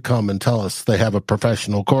there to come and tell us they have a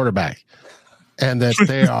professional quarterback and that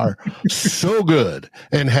they are so good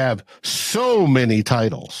and have so many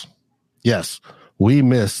titles? Yes, we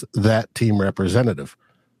miss that team representative.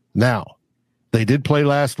 Now, they did play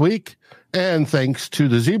last week, and thanks to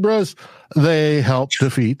the Zebras, they helped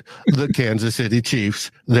defeat the Kansas City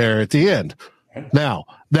Chiefs there at the end. Now,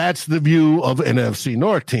 that's the view of NFC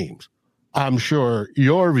North teams. I'm sure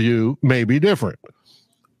your view may be different,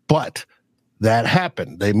 but that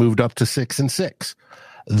happened. They moved up to 6-6.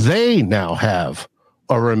 They now have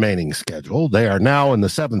a remaining schedule. They are now in the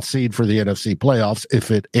 7th seed for the NFC playoffs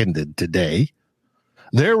if it ended today.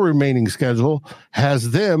 Their remaining schedule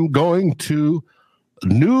has them going to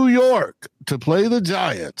New York to play the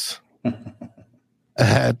Giants for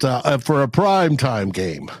a primetime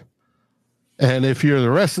game. And if you're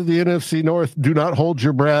the rest of the NFC North, do not hold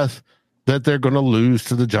your breath that they're going to lose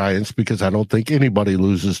to the Giants, because I don't think anybody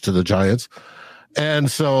loses to the Giants.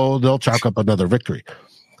 And so they'll chalk up another victory.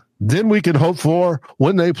 Then we can hope for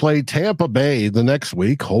when they play Tampa Bay the next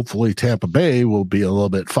week. Hopefully Tampa Bay will be a little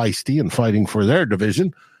bit feisty and fighting for their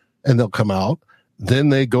division, and they'll come out. Then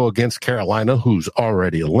they go against Carolina, who's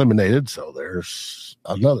already eliminated, so there's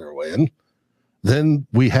another win. Then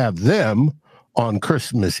we have them on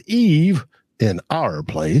Christmas Eve in our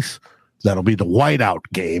place. That'll be the whiteout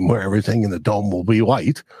game where everything in the dome will be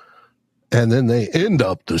white. And then they end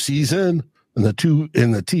up the season in the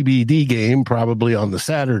TBD game, probably on the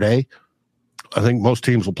Saturday. I think most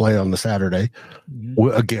teams will play on the Saturday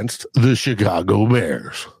against the Chicago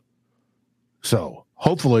Bears. So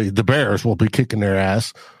hopefully the Bears will be kicking their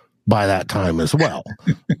ass by that time as well.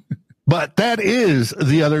 But that is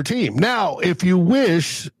the other team. Now, if you're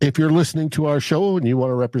listening to our show and you want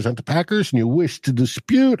to represent the Packers and you wish to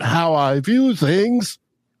dispute how I view things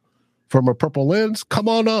from a purple lens, come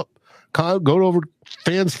on up. Go over to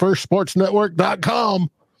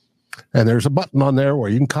fansfirstsportsnetwork.com, and there's a button on there where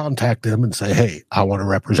you can contact them and say, hey, I want to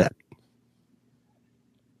represent.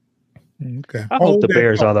 Okay. I hope the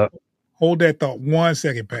Bears are the... Hold that thought 1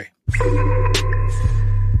 second, Pay.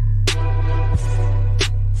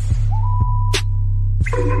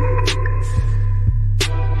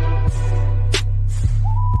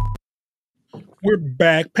 We're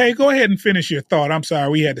back. Pay, go ahead and finish your thought. I'm sorry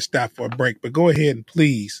we had to stop for a break, but go ahead and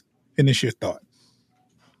please finish your thought.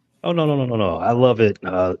 Oh, no. I love it.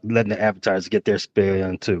 Letting the advertisers get their spiel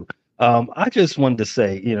in too. I just wanted to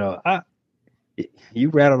say, you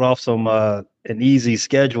rattled off some an easy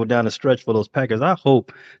schedule down the stretch for those Packers. I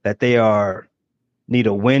hope that they need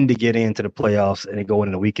a win to get into the playoffs and go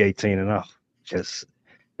into week 18. And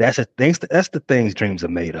that's the things dreams are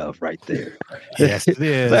made of right there. Yes, it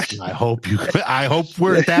is. I hope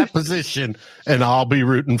we're at that position, and I'll be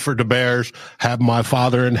rooting for the Bears. Have my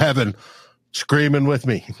Father in heaven screaming with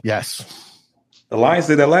me. Yes. The Lions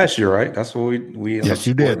did that last year, right? That's what we yes,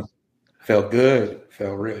 you did. Felt good.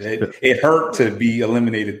 Felt real. It hurt to be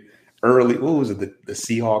eliminated early. What was it? The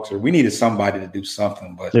Seahawks, or we needed somebody to do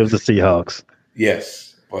something, but it was the Seahawks.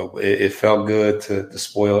 Yes. Well, it felt good to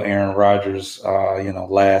spoil Aaron Rodgers,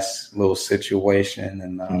 last little situation,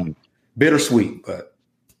 and bittersweet, but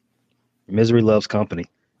misery loves company.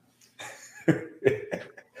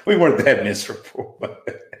 We weren't that miserable.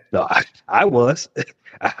 No, I was.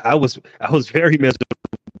 I was very miserable.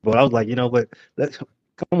 I was like, you know what?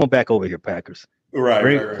 Come on back over here, Packers.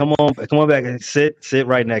 Right. Come on back and sit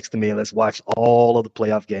right next to me, and let's watch all of the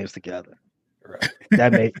playoff games together. Right.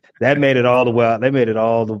 That made it all the way. They made it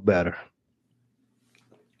all the better.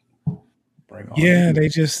 Yeah, they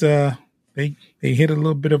just they hit a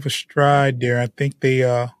little bit of a stride there. I think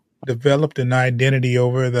they developed an identity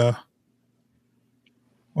towards the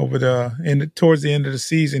end of the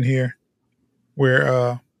season here,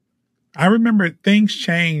 where I remember things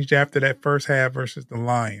changed after that first half versus the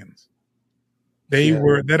Lions.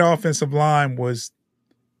 That offensive line was.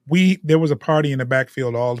 There was a party in the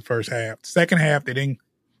backfield all the first half. Second half, they didn't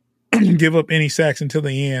give up any sacks until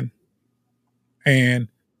the end. And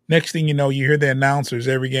next thing you know, you hear the announcers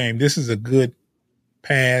every game. This is a good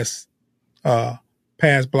pass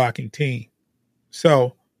blocking team.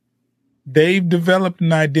 So they've developed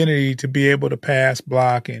an identity to be able to pass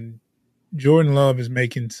block, and Jordan Love is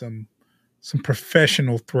making some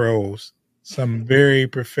professional throws, some very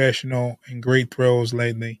professional and great throws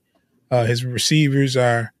lately. His receivers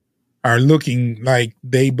are looking like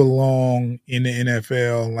they belong in the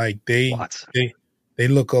NFL. Like they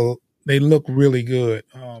look really good.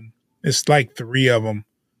 It's like 3 of them.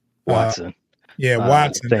 Watson.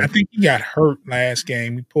 Watson. I think he got hurt last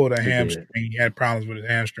game. He pulled a hamstring. He had problems with his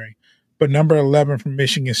hamstring. But number 11 from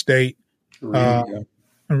Michigan State, Reed,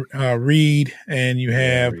 and you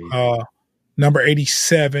have number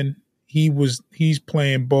 87. He's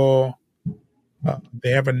playing ball. They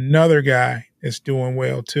have another guy that's doing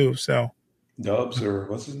well too. So Dobbs, or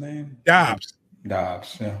what's his name? Dobbs, yeah.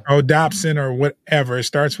 Oh, Dobson or whatever. It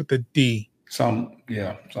starts with a D.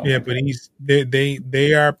 Yeah, but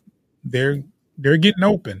they're getting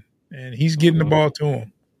open, and he's getting the ball to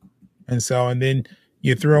him. And then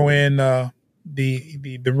you throw in the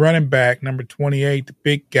running back, number 28, the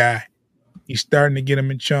big guy. He's starting to get him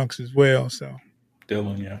in chunks as well. So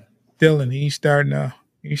Dylan, he's starting to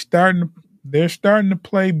They're starting to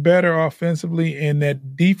play better offensively, and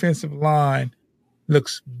that defensive line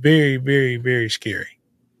looks very, very, very scary.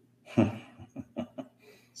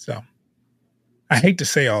 So I hate to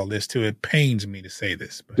say all this too. It pains me to say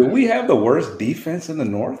this. But do we have the worst defense in the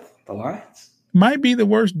North, the Lions? Might be the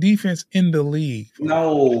worst defense in the league.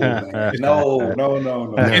 No, man. No.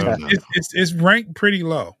 It's ranked pretty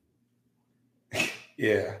low.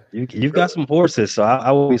 Yeah. You've got some horses, so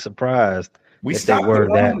I will be surprised if they were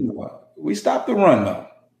that. We stopped the run, though,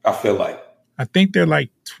 I feel like. I think they're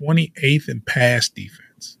like 28th in pass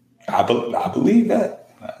defense. I believe that.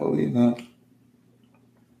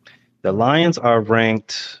 The Lions are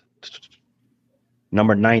ranked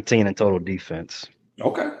number 19 in total defense.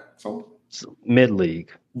 Okay. So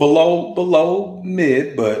mid-league. Below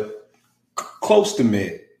mid, but close to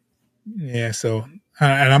mid. Yeah, so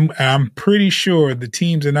and I'm pretty sure the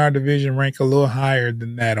teams in our division rank a little higher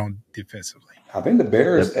than that on defensively. I think the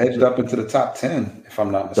Bears edged up into the top 10, if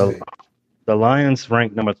I'm not mistaken. The Lions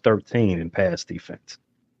rank number 13 in pass defense.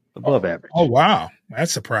 Above average. Oh, wow.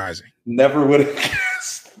 That's surprising. Never would have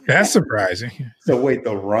guessed. That's surprising. So wait,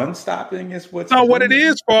 the run stopping is what's no, what it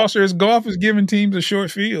is, Foster, is golf is giving teams a short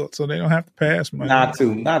field, so they don't have to pass much. Not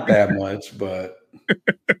that much, but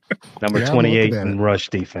number 28 in rush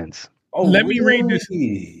defense. Oh, let me read this.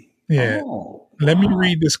 Yeah. Let me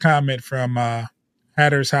read this comment from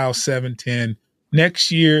Hatter's House 710.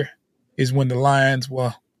 Next year is when the Lions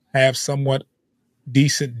will have somewhat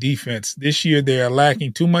decent defense. This year they are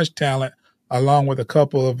lacking too much talent along with a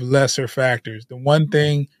couple of lesser factors. The one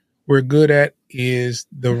thing we're good at is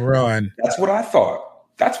the run. That's what I thought.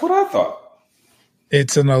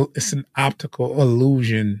 It's an optical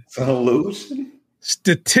illusion. It's an illusion?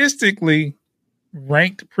 Statistically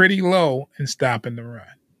ranked pretty low in stopping the run.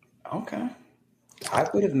 Okay. I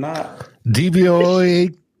would have not.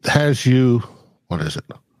 DVOA has you, what is it?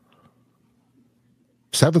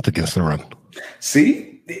 7th against the run.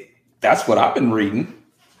 See? That's what I've been reading.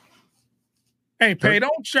 Hey, Pay,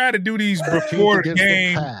 don't try to do these before the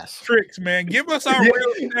game tricks, man. Give us our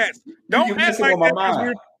real stats. Don't act like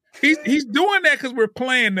that. He's doing that because we're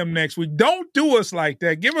playing them next week. Don't do us like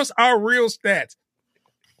that. Give us our real stats.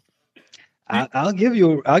 I'll give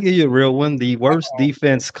you a real one. The worst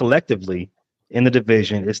defense collectively in the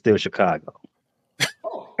division is still Chicago.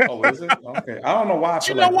 Oh, is it? Okay. I don't know why.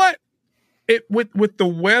 You know what? With the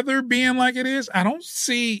weather being like it is, I don't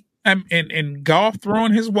see and golf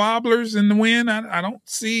throwing his wobblers in the wind. I don't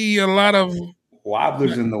see a lot of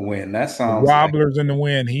wobblers in the wind. That sounds wobblers in the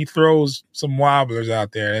wind. He throws some wobblers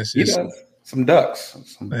out there. That's just, he does. Some ducks.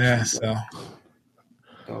 So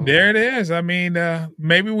there it is. I mean,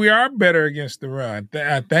 maybe we are better against the run.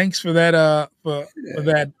 Thanks for that. For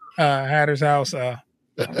that, Hatter's House.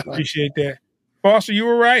 Appreciate that. Foster, you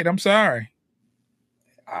were right. I'm sorry.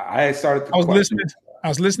 I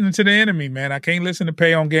was listening to the enemy, man. I can't listen to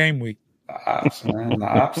Pay on game week. The ops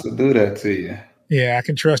will do that to you. Yeah, I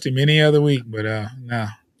can trust him any other week, but no.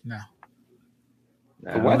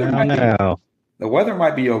 The weather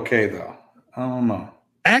might be okay though. I don't know.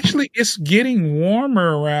 Actually, it's getting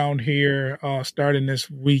warmer around here starting this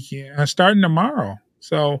weekend, starting tomorrow.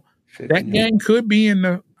 So that game could be in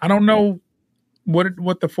the. I don't know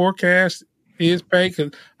what the forecast is, Pay,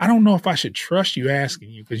 because I don't know if I should trust you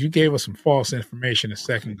asking you because you gave us some false information a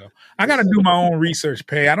second ago. I got to do my own research,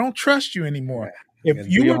 Pay. I don't trust you anymore. If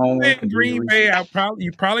you were in Green Bay,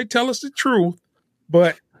 you probably tell us the truth,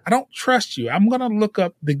 but I don't trust you. I'm going to look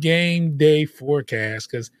up the game day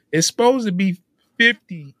forecast because it's supposed to be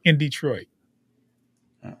 50 in Detroit.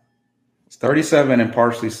 It's 37 and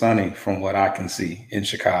partially sunny from what I can see in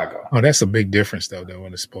Chicago. Oh, that's a big difference, though,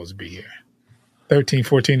 when it's supposed to be here. 13,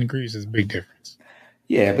 14 degrees is a big difference.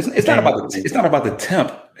 Yeah, but it's not about the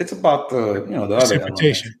temp. It's about the the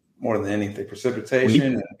precipitation more than anything.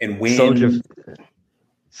 Precipitation and wind.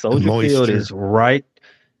 Soldier Field is right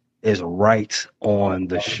on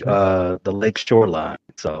the lake shoreline.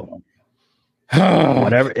 So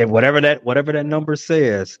whatever that number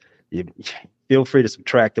says, you feel free to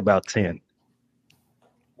subtract about 10.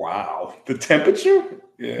 Wow, the temperature.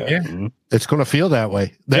 Yeah. Mm-hmm. It's going to feel that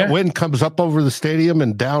way. That wind comes up over the stadium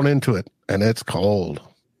and down into it, and it's cold.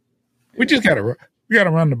 We just got to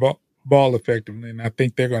run the ball effectively, and I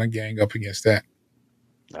think they're going to gang up against that.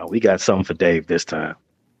 No, we got something for Dave this time.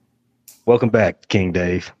 Welcome back, King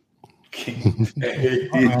Dave.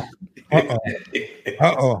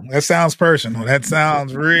 Uh-oh. That sounds personal. That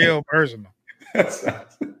sounds real personal.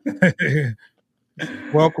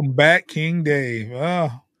 Welcome back, King Dave.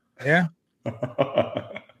 Oh, yeah.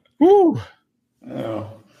 Woo.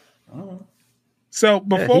 So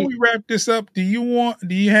before we wrap this up, do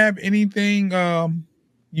you have anything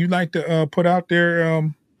you'd like to put out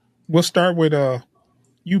there? We'll start with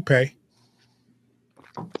you, Pay.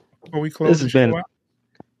 Before we close the show out.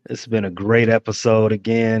 This has been a great episode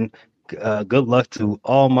again. Good luck to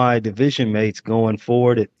all my division mates going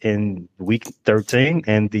forward in week 13.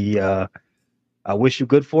 And I wish you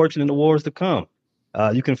good fortune in the wars to come.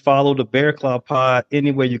 You can follow the Bear Claw Pod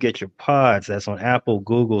anywhere you get your pods. That's on Apple,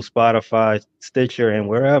 Google, Spotify, Stitcher, and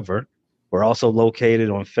wherever. We're also located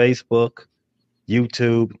on Facebook,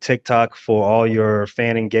 YouTube, TikTok for all your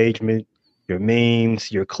fan engagement, your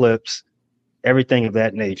memes, your clips, everything of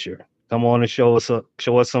that nature. Come on and show us some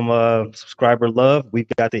subscriber love. We've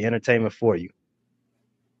got the entertainment for you.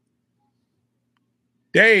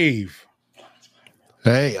 Dave.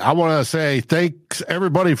 Hey, I want to say thanks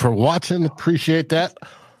everybody for watching. Appreciate that.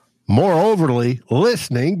 Moreoverly,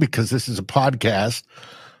 listening, because this is a podcast,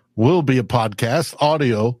 will be a podcast,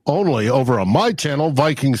 audio only, over on my channel,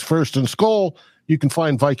 Vikings First and Skol. You can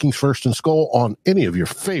find Vikings First and Skol on any of your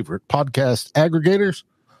favorite podcast aggregators.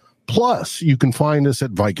 Plus, you can find us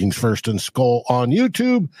at Vikings First and Skol on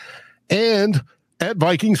YouTube and at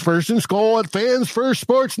Vikings First and Skol at Fans First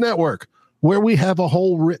Sports Network, where we have a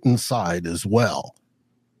whole written side as well.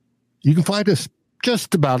 You can find us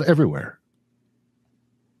just about everywhere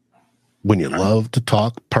when you love to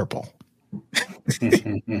talk purple.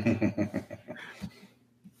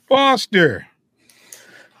 Foster.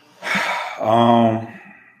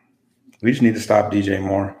 We just need to stop DJ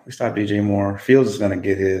Moore. We stop DJ Moore. Fields is going to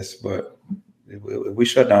get his, but if we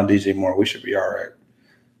shut down DJ Moore, we should be all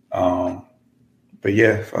right. But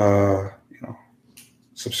yeah,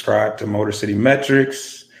 subscribe to Motor City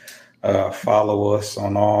Metrics. Follow us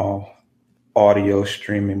on all audio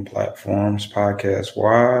streaming platforms, podcast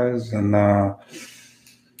wise, and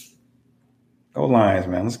go Lions,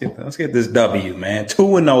 man. Let's get this W, man.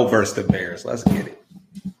 2-0 versus the Bears. Let's get it.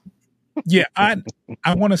 Yeah, I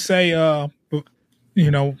want to say, I'm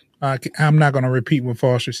not going to repeat what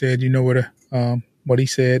Foster said. You know what he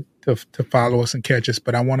said to follow us and catch us,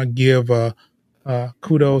 but I want to give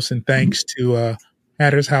kudos and thanks to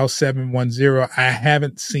Hatter's House 710. I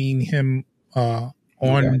haven't seen him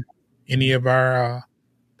on any of our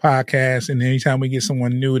podcasts, and anytime we get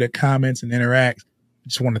someone new that comments and interacts, I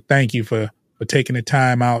just want to thank you for taking the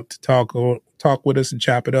time out to talk with us and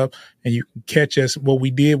chop it up. And you can catch us. What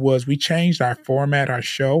we did was we changed our format, our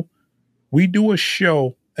show. We do a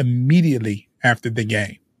show immediately after the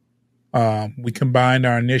game. We combined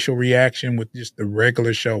our initial reaction with just the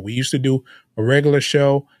regular show. We used to do a regular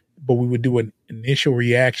show, but we would do an initial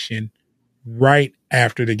reaction right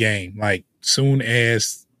after the game. Like soon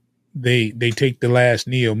as they take the last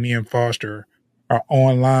kneel, me and Foster are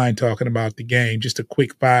online talking about the game, just a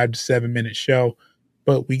quick 5 to 7 minute show.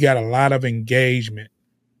 But we got a lot of engagement,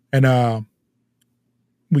 and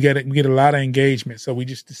we get a lot of engagement. So we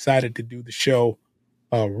just decided to do the show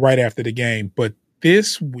right after the game. But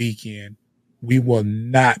this weekend, we will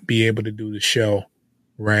not be able to do the show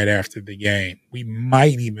right after the game. We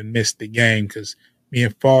might even miss the game because me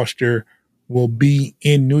and Foster will be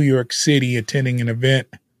in New York City attending an event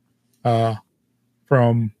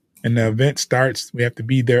and the event starts. We have to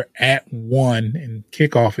be there at 1, and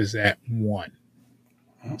kickoff is at 1.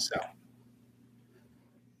 So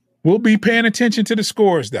we'll be paying attention to the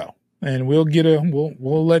scores though, and we'll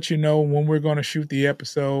let you know when we're going to shoot the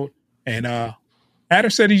episode. And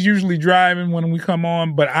Adder said he's usually driving when we come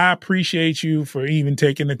on, but I appreciate you for even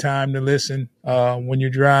taking the time to listen when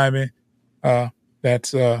you're driving.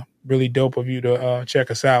 That's really dope of you to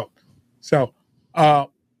check us out. So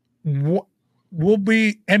we'll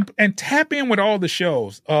be and tap in with all the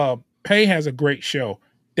shows. Pay has a great show.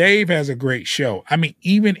 Dave has a great show. I mean,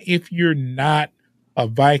 even if you're not a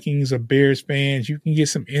Vikings or Bears fans, you can get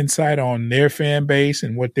some insight on their fan base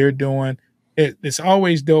and what they're doing. It's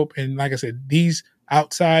always dope. And like I said, these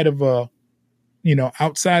outside of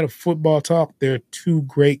football talk, they're two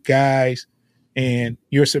great guys, and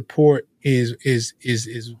your support is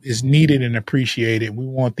needed and appreciated. We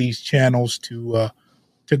want these channels to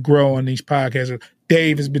grow on these podcasts.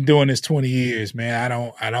 Dave has been doing this 20 years, man.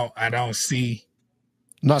 I don't see.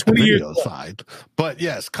 Not the video side, but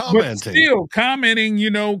yes, commenting. But still commenting,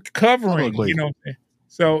 covering, publicly.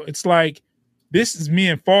 So it's like, this is me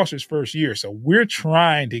and Foster's first year, so we're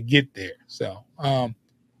trying to get there. So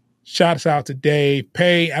shouts out to Dave.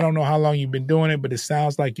 Pay, I don't know how long you've been doing it, but it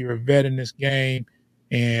sounds like you're a vet in this game,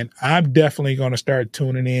 and I'm definitely going to start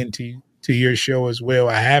tuning in to your show as well.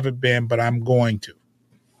 I haven't been, but I'm going to.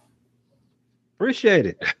 Appreciate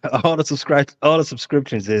it. All the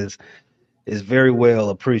subscriptions is very well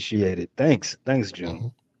appreciated. Thanks,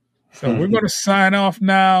 June. So we're going to sign off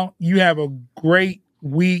now. You have a great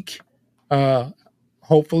week.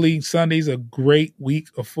 hopefully Sunday's a great week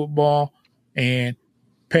of football. And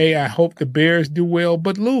Pay, I hope the Bears do well,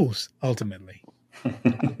 but lose ultimately.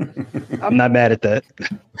 I'm not mad at that.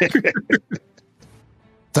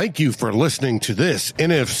 Thank you for listening to this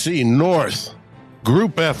NFC North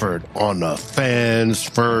group effort on the Fans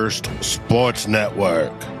First Sports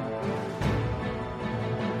Network.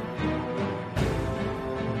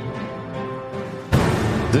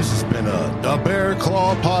 This has been a Bear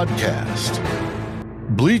Claw podcast.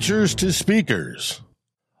 Bleachers to Speakers,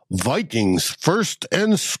 Vikings First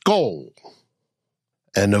and Skol,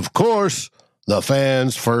 and of course, the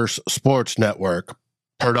Fans First Sports Network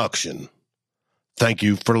production. Thank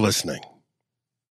you for listening.